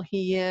tall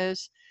he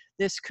is.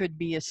 This could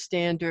be a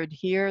standard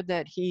here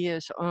that he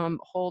is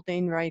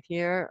holding right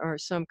here, or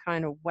some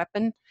kind of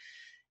weapon.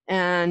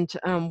 And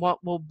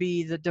what will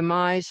be the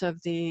demise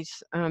of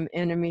these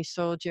enemy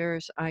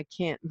soldiers, I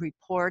can't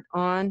report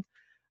on.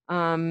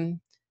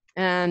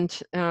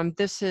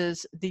 This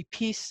is the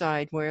peace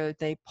side where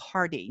they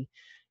party.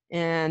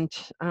 And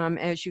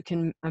as you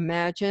can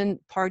imagine,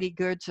 party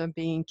goods are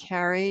being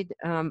carried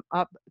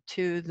up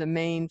to the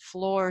main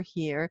floor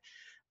here.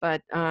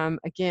 But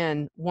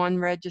again, 1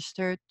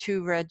 register,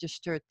 2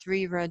 register,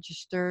 3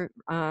 register,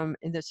 and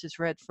this is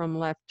read from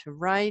left to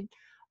right,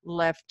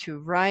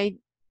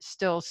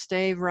 still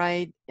stay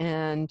right,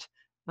 and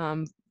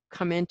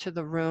come into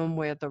the room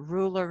where the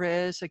ruler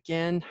is.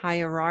 Again,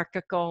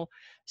 hierarchical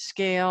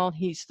scale,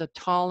 he's the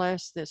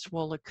tallest. This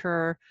will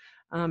occur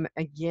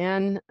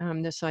again,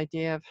 this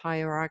idea of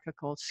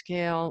hierarchical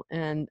scale,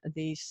 and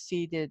these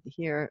seated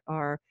here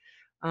are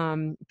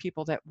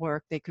people that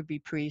work. They could be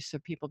priests or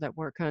people that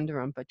work under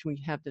them, but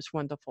we have this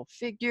wonderful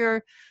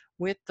figure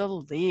with the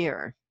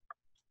lyre.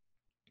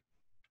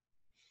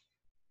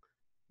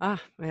 I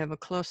have a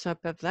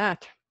close-up of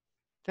that.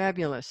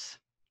 Fabulous.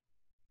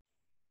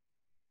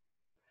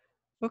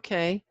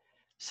 Okay,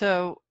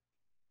 so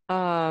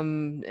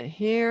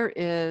here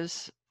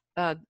is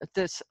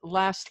this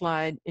last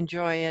slide.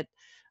 Enjoy it.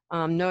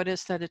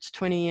 Notice that it's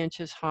 20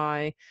 inches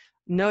high.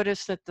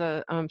 Notice that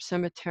the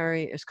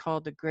cemetery is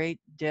called the Great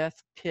Death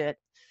Pit,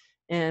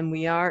 and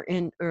we are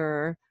in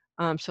Ur.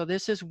 So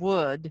this is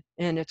wood,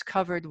 and it's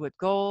covered with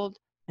gold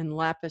and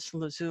lapis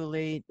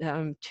lazuli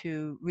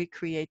to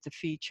recreate the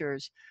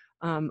features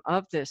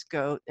of this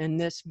goat, and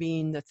this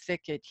being the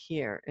thicket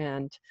here.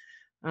 And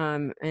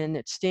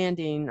it's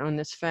standing on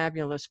this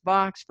fabulous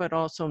box, but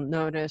also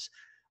notice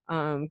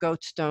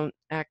goats don't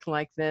act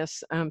like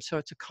this. So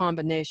it's a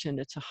combination,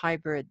 it's a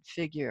hybrid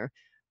figure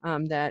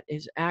that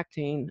is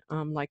acting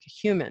like a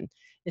human.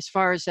 As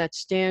far as that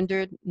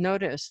standard,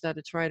 notice that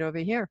it's right over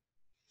here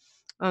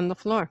on the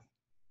floor.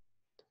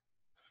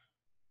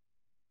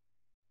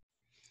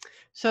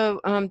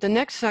 So the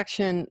next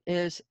section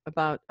is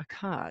about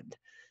Akkad.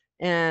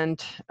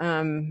 And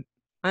I'm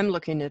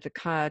looking at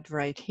Akkad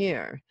right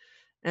here.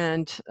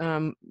 And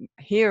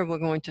here we're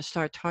going to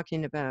start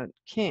talking about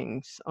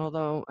kings,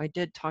 although I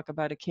did talk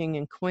about a king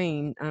and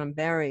queen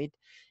buried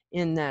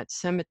in that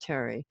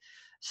cemetery.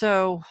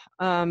 So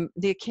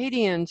the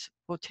Akkadians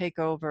will take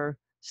over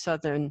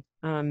southern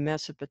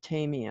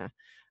Mesopotamia.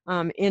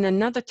 In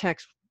another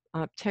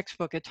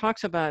textbook, it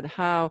talks about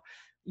how,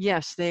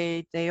 yes,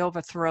 they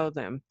overthrow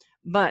them,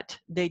 but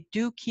they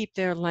do keep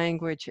their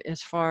language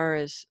as far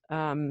as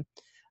um,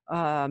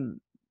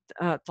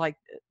 like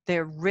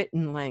their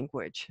written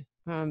language.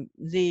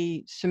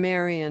 The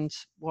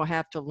Sumerians will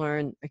have to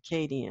learn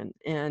Akkadian,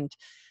 and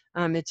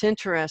it's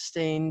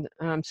interesting.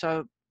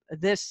 So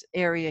this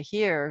area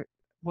here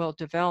will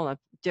develop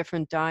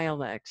different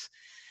dialects,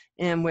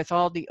 and with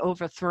all the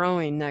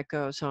overthrowing that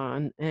goes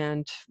on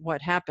and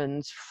what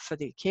happens for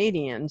the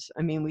Akkadians,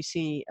 I mean, we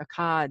see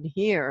Akkad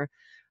here,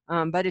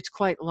 but it's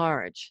quite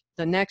large.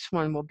 The next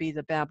one will be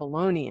the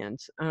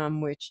Babylonians,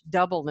 which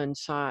doubled in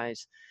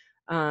size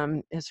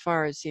as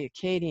far as the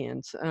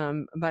Akkadians,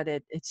 but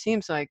it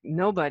seems like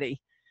nobody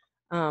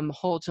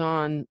holds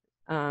on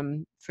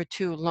for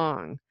too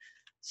long.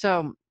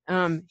 So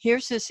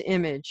here's this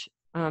image,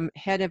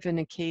 head of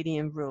an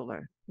Akkadian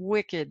ruler,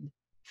 wicked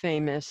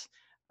famous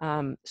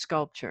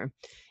sculpture.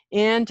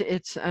 And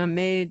it's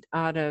made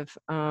out of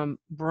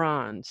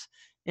bronze.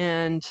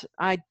 And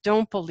I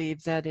don't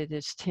believe that it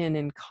is tin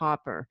and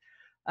copper.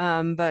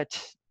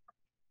 But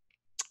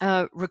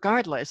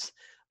regardless,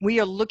 we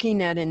are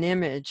looking at an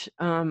image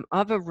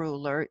of a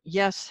ruler.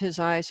 Yes, his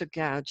eyes are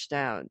gouged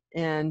out,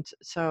 and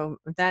so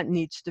that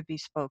needs to be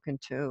spoken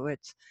to.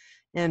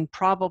 And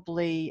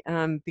probably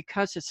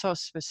because it's so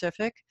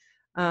specific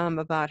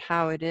about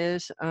how it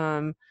is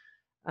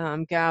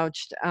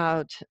gouged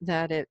out,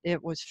 that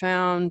it was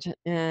found,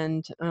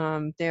 and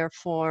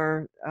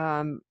therefore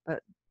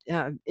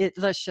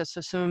let's just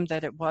assume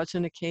that it was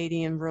an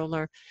Akkadian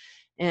ruler,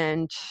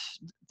 and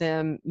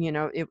then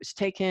it was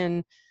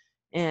taken,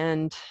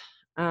 and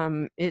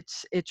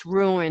its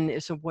ruin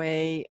is a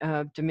way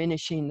of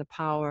diminishing the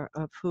power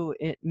of who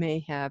it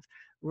may have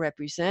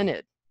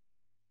represented.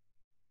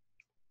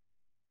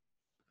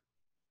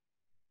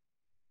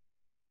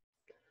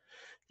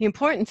 The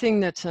important thing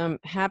that's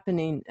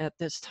happening at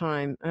this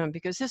time,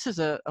 because this is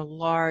a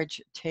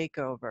large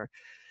takeover,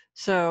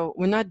 so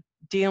we're not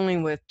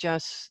dealing with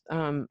just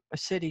a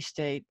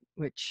city-state,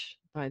 which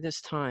by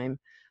this time,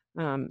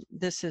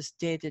 this is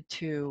dated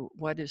to,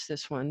 what is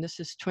this one? This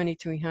is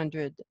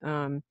 2300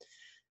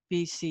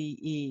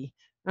 BCE.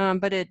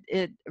 But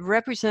it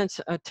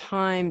represents a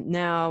time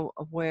now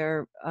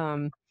where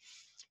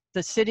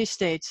the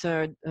city-states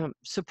are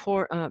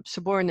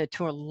subordinate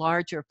to a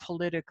larger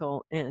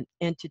political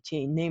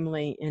entity,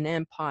 namely an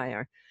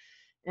empire.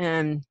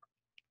 And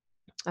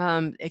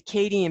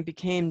Akkadian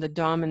became the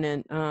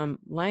dominant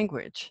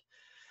language.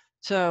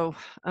 So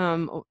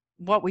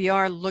what we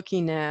are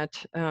looking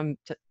at,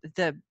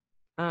 it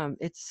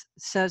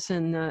says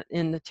in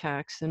the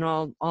text, and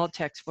all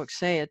textbooks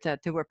say it,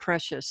 that there were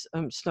precious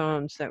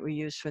stones that were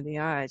used for the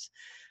eyes,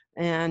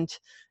 and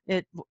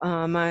it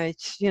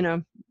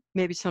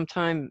maybe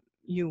sometime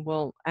you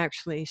will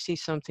actually see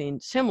something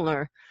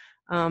similar.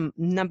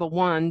 Number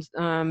one,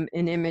 an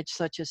image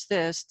such as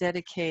this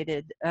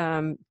dedicated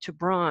to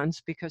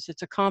bronze, because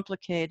it's a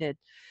complicated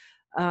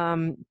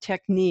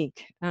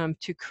technique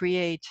to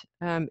create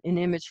an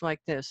image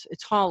like this.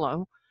 It's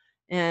hollow,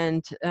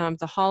 and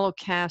the hollow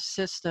cast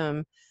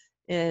system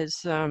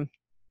is, I'm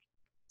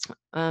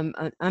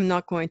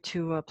not going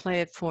to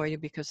play it for you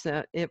because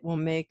it will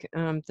make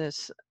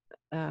this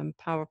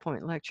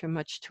PowerPoint lecture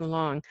much too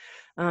long,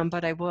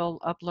 but I will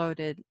upload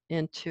it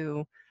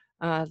into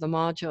the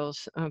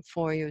modules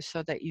for you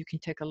so that you can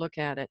take a look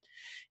at it.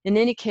 In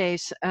any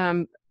case,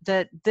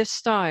 that this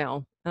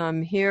style,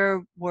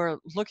 here we're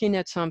looking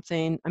at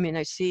something, I mean,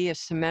 I see a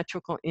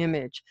symmetrical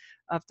image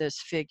of this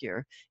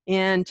figure,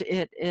 and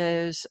it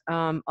is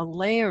a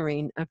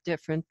layering of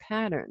different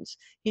patterns.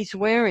 He's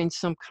wearing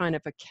some kind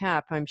of a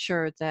cap, I'm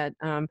sure, that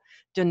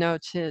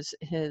denotes his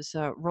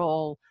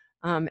role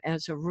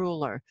as a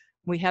ruler.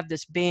 We have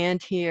this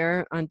band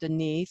here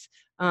underneath.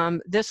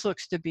 This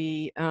looks to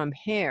be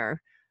hair,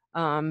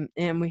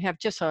 and we have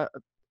just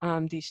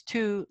these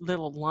two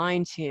little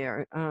lines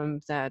here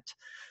that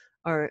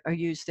are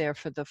used there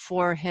for the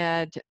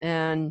forehead,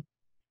 and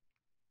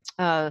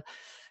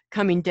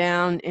coming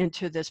down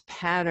into this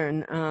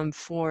pattern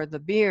for the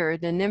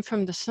beard, and then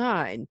from the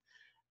side,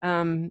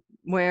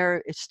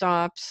 where it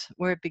stops,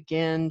 where it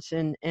begins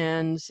and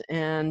ends,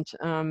 and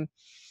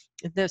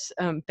this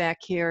back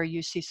here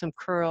you see some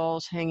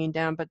curls hanging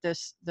down, but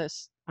this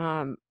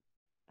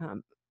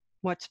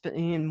what's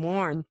being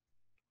worn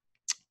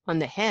on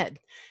the head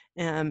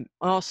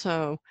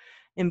also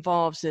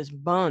involves this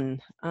bun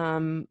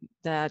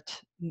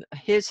that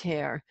his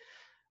hair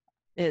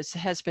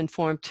has been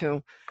formed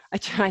to.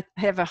 I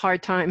have a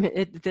hard time.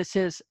 This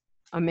is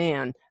a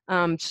man.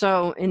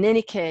 So in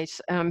any case,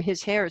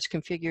 his hair is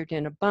configured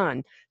in a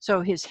bun.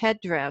 So his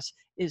headdress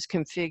is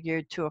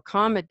configured to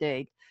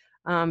accommodate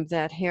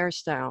that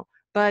hairstyle.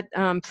 But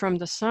from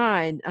the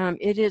side,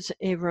 it is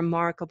a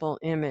remarkable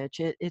image.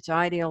 It's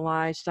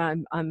idealized,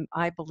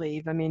 I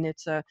believe. I mean,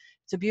 it's a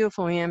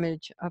beautiful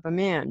image of a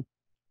man,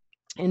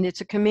 and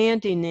it's a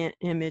commanding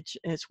image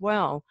as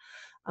well,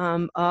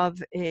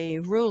 of a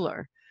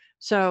ruler.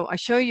 So I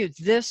show you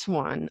this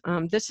one.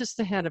 This is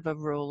the head of a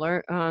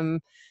ruler,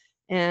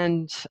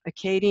 and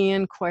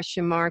Akkadian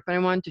question mark, but I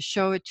wanted to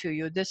show it to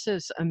you. This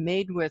is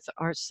made with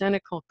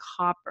arsenical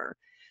copper,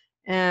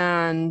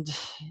 and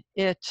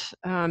it's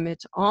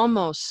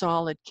almost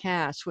solid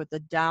cast with a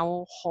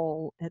dowel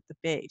hole at the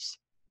base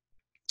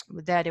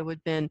that it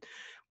would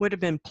have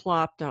been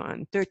plopped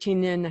on,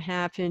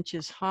 13.5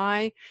 inches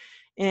high.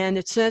 And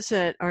it says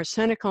that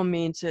arsenical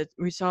means it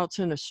results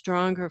in a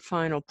stronger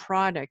final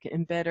product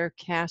and better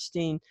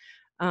casting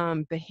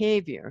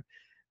behavior.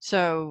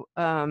 So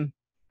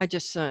I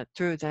just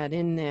threw that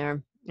in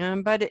there,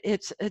 but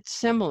it's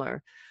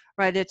similar,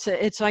 right?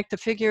 It's like the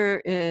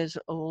figure is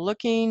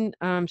looking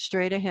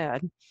straight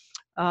ahead,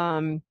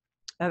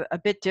 a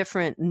bit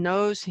different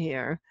nose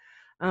here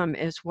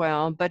as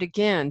well. But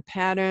again,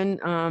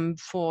 pattern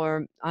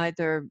for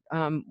either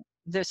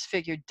this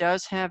figure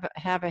does have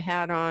a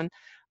hat on.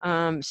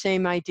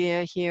 Same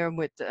idea here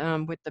with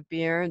the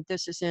beard.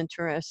 This is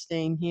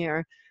interesting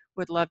here.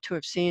 Would love to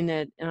have seen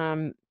it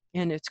in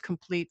its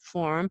complete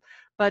form,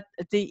 but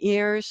the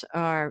ears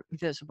are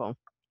visible.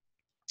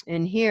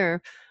 And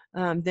here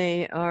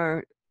they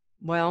are,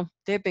 well,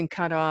 they've been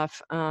cut off.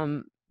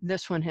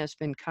 This one has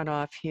been cut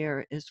off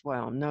here as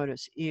well.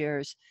 Notice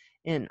ears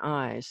and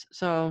eyes.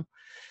 So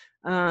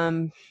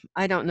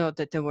I don't know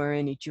that there were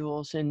any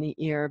jewels in the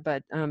ear,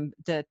 but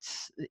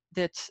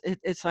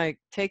it's like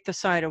take the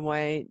sight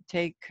away,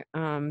 take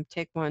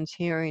one's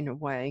hearing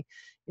away,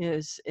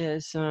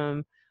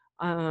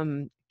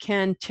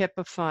 can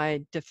typify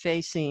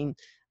defacing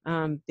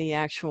the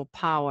actual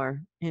power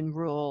and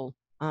rule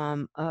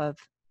of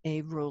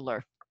a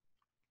ruler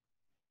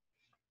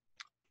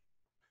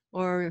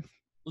or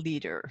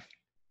leader.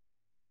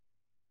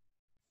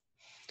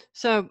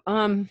 So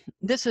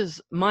this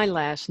is my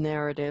last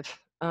narrative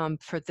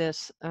for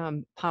this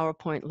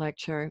PowerPoint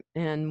lecture,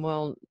 and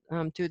we'll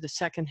do the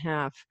second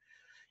half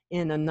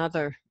in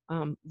another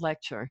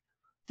lecture.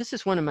 This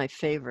is one of my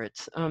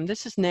favorites.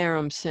 This is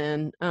Naram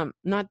Sin.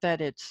 Not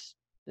that it's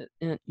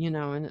an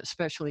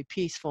especially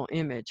peaceful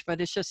image, but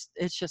it's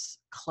just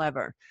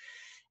clever.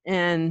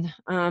 And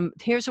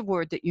here's a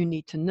word that you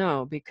need to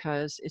know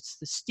because it's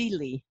the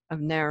stele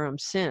of Naram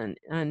Sin.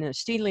 And the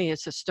stele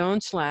is a stone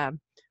slab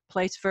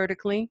placed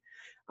vertically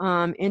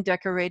and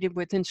decorated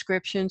with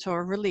inscriptions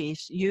or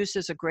reliefs used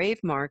as a grave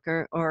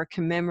marker or a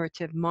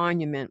commemorative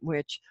monument,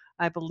 which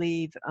I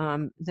believe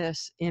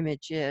this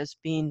image is,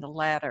 being the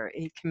latter,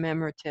 a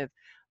commemorative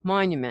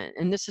monument.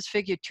 And this is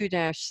figure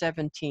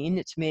 2-17.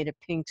 It's made of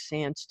pink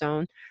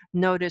sandstone.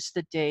 Notice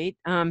the date.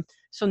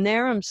 So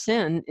Naram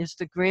Sin is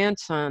the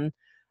grandson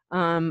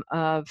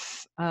of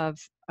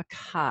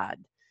Akkad.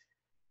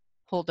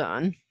 Hold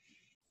on.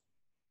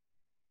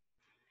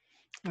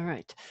 All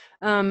right.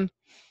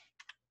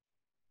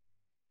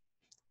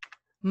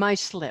 My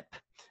slip.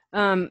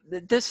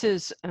 This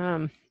is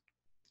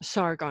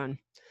Sargon,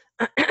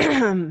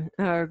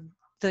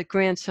 the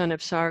grandson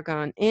of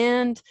Sargon,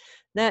 and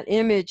that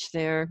image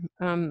there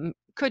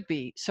could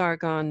be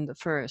Sargon the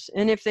First.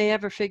 And if they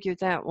ever figured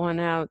that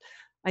one out,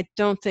 I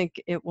don't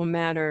think it will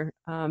matter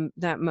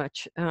that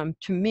much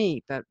to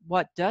me. But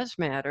what does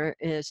matter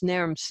is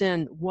Naram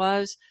Sin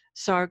was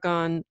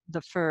Sargon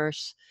the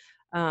First,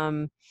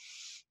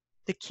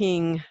 the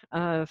king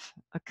of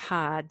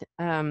Akkad,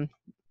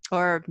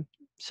 or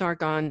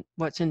Sargon,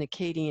 what's an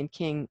Akkadian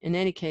king. In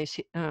any case,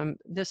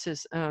 this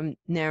is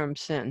Naram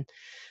Sin.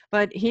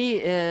 But he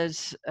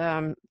is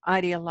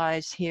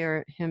idealized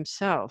here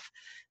himself.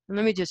 And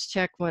let me just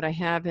check what I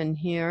have in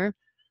here.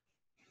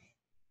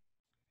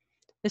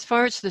 As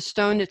far as the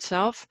stone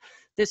itself,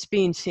 this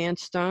being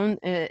sandstone,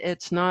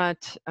 it's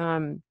not,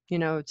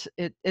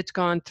 it's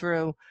gone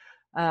through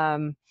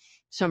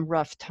some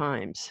rough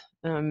times.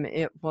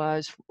 It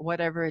was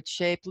whatever its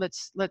shape.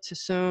 Let's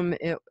assume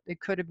it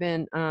could have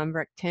been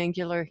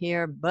rectangular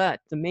here,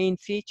 but the main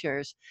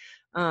features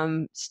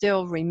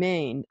still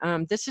remain.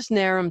 This is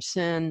Naram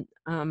Sin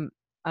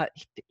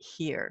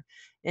here,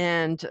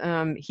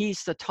 and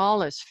he's the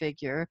tallest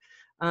figure.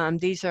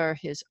 These are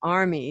his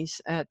armies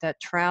that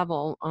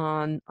travel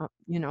on,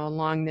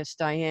 along this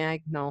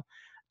diagonal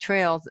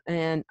trail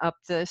and up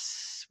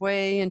this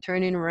way and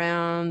turning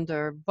around,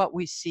 or what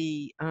we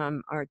see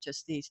are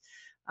just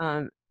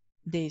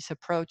these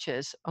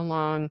approaches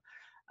along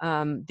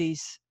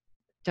these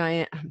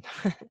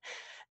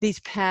these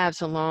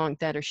paths along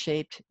that are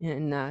shaped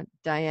in a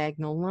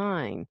diagonal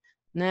line.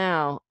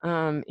 Now,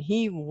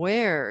 he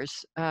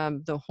wears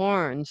the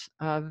horns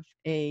of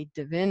a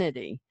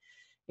divinity.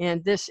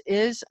 And this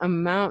is a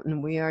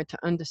mountain. We are to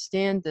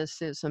understand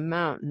this is a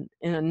mountain.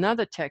 In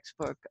another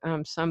textbook,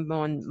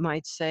 someone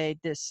might say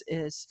this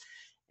is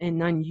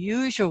an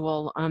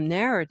unusual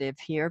narrative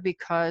here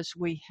because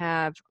we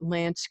have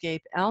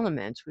landscape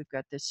elements. We've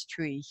got this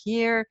tree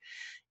here,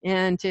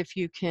 and if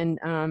you can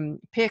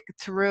pick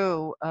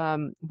through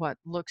what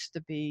looks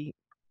to be,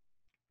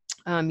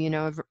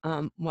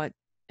 what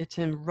it's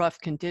in rough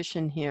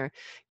condition here,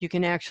 you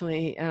can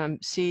actually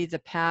see the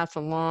path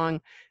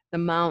along the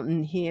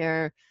mountain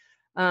here.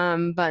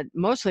 But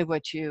mostly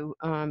what you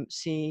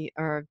see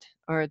are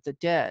the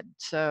dead.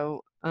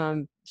 So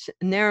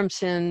Naram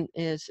Sin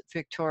is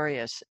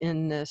victorious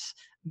in this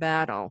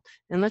battle.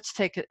 And let's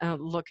take a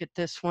look at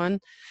this one.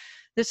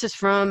 This is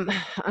from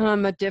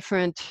a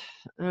different,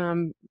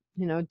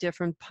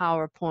 different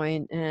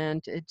PowerPoint,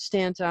 and it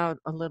stands out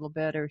a little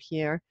better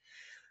here.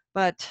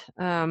 But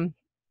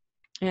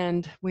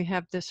and we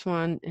have this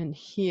one in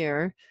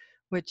here,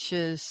 which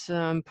is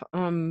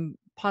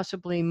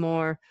possibly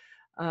more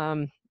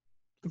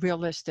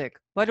realistic.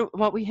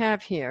 What we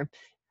have here,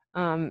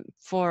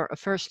 for a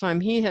first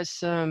time, he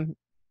has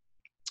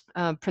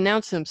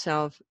pronounced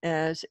himself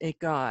as a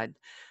god.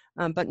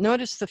 But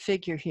notice the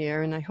figure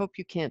here, and I hope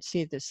you can't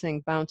see this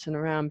thing bouncing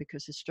around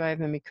because it's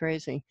driving me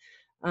crazy.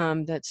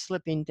 That's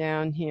slipping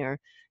down here.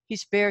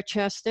 He's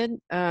bare-chested.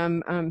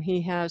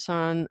 He has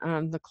on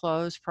the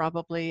clothes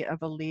probably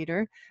of a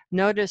leader.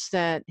 Notice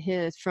that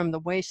from the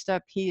waist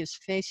up, he is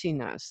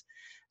facing us.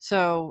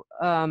 So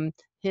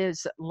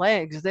his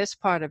legs, this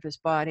part of his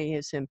body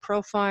is in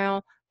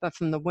profile, but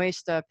from the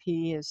waist up,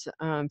 he is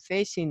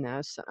facing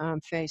us,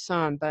 face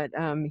on. But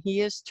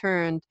he is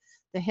turned,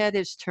 the head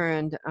is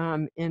turned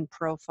in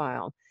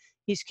profile.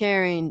 He's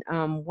carrying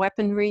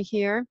weaponry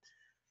here.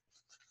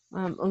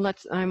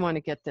 I want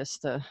to get this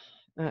to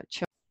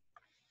show.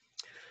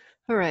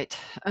 All right.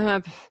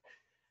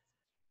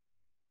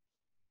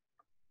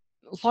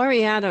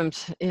 Laurie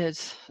Adams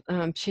is,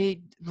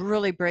 she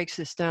really breaks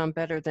this down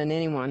better than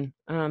anyone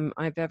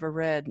I've ever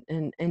read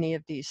in any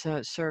of these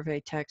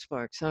survey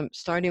textbooks.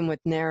 Starting with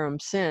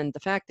Naram Sin, the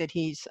fact that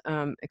he's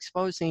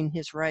exposing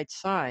his right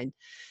side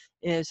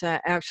is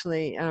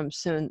actually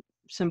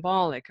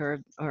symbolic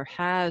or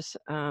has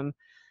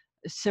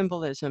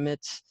symbolism.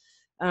 It's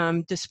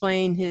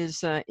displaying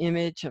his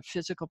image of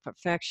physical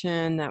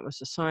perfection. That was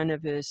a sign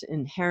of his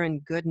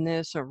inherent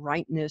goodness or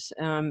rightness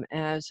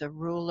as a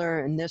ruler,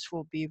 and this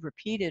will be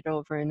repeated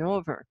over and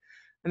over.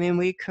 I mean,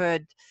 we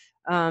could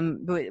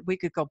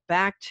go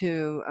back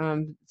to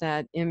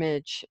that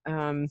image,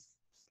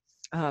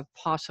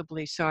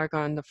 possibly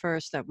Sargon the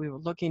First that we were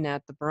looking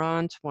at, the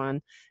bronze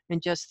one, and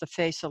just the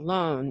face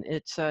alone.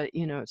 It's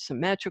it's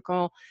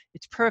symmetrical.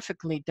 It's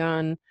perfectly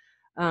done,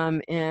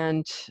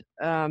 and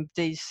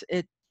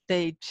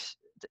they,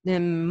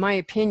 in my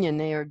opinion,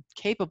 they are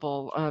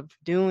capable of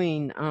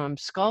doing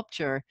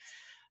sculpture,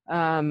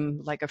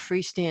 like a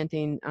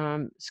freestanding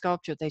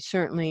sculpture. They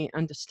certainly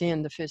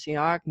understand the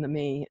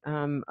physiognomy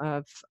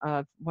of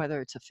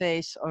whether it's a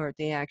face or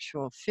the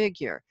actual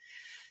figure.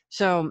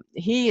 So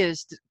he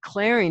is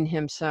declaring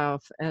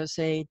himself as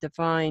a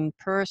divine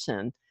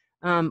person.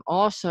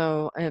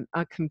 Also,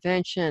 a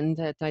convention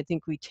that I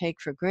think we take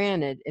for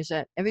granted is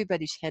that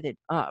everybody's headed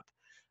up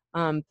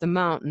the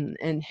mountain,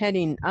 and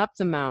heading up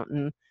the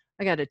mountain,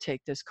 I got to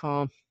take this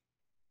call.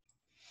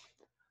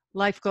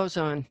 Life goes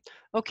on.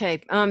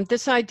 Okay,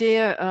 this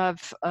idea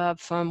of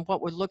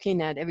what we're looking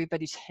at,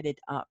 everybody's headed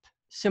up,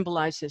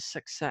 symbolizes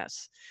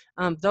success.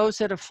 Those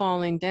that are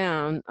falling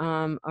down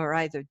are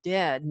either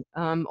dead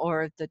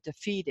or the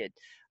defeated.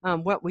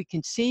 What we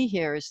can see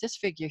here is this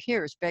figure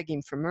here is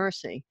begging for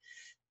mercy,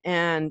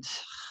 and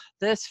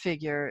this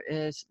figure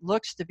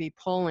looks to be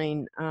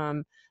pulling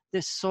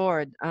this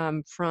sword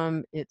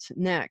from its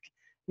neck.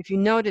 If you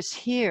notice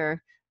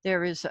here,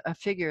 there is a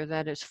figure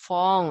that is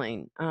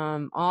falling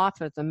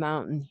off of the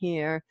mountain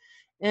here,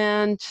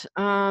 and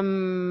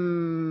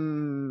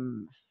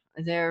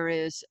there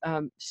is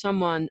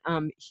someone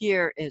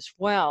here as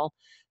well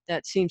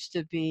that seems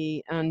to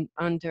be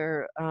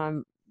under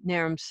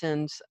Naram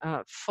Sin's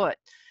foot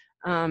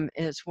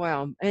as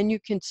well. And you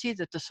can see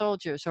that the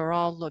soldiers are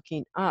all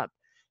looking up.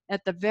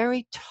 At the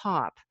very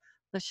top,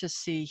 let's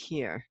just see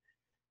here.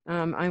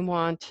 I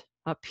want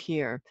up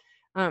here.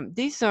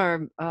 These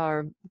are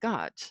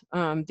gods.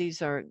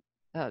 These are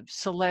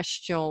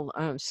celestial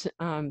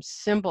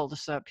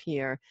symbols up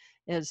here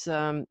as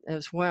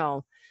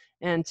well.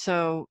 And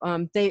so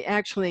they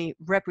actually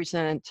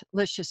represent,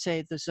 let's just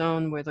say, the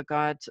zone where the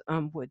gods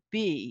would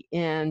be.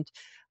 And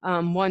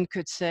one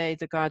could say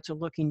the gods are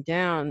looking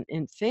down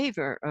in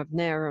favor of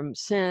Naram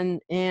Sin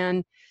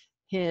and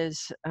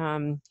his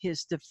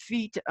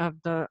defeat of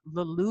the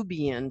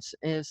Lelubians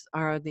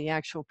are the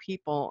actual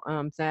people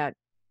that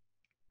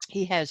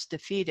he has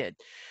defeated.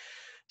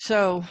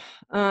 So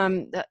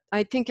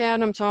I think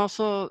Adams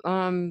also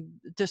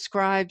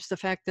describes the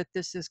fact that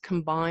this is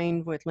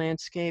combined with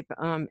landscape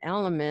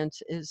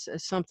elements is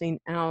something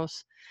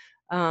else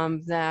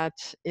that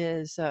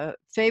is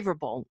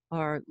favorable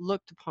or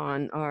looked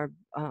upon or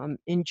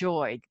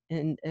enjoyed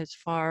in as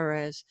far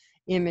as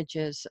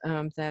images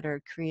that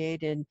are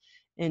created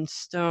in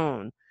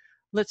stone.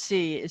 Let's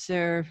see, is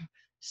there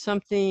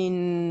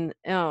something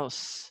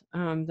else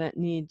that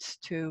needs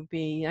to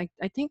be,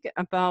 I think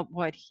about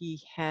what he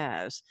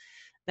has.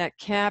 That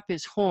cap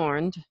is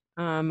horned,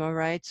 all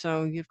right,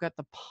 so you've got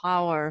the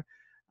power.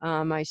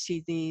 I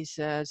see these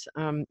as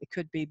it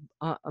could be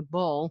a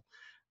bull,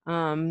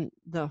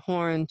 the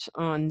horns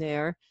on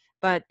there,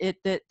 but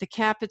the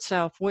cap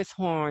itself with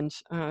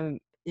horns,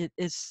 it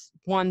is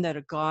one that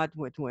a god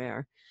would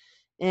wear.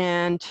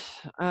 And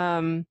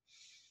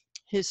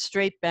his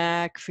straight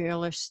back,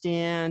 fearless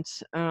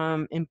stance,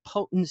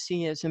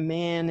 impotency as a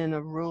man and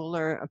a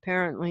ruler.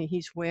 Apparently,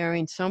 he's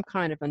wearing some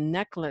kind of a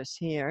necklace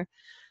here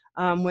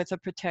with a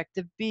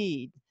protective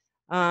bead.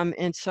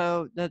 And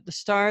so the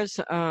stars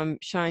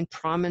shine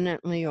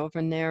prominently over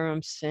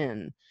Naram's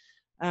sin.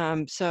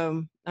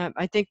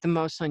 I think the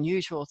most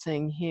unusual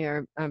thing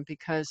here,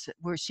 because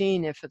we're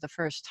seeing it for the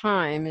first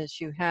time, is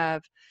you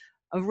have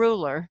a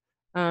ruler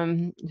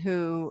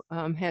who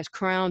has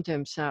crowned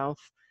himself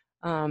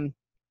um,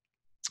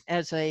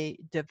 as a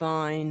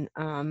divine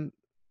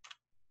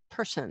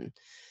person.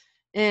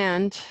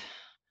 And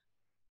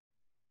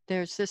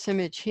there's this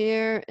image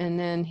here, and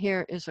then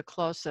here is a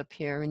close-up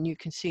here, and you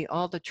can see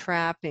all the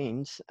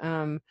trappings.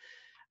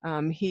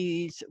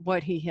 He's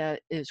what he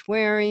is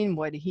wearing,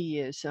 what he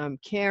is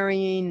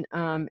carrying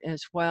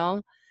as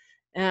well.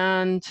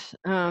 And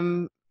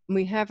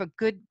we have a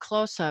good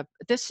close-up.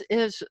 This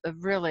is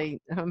really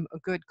a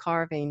good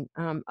carving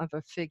of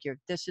a figure.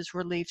 This is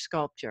relief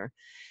sculpture.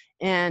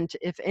 And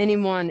if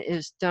anyone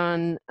is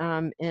done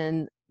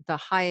in the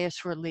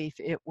highest relief,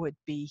 it would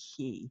be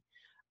he,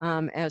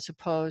 as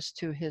opposed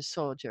to his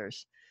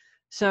soldiers.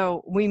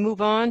 So we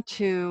move on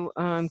to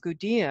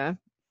Gudea,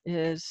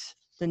 is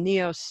the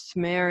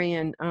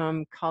Neo-Sumerian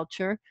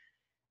culture,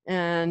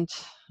 and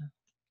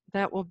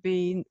that will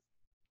be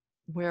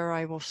where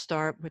I will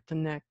start with the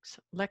next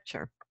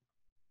lecture.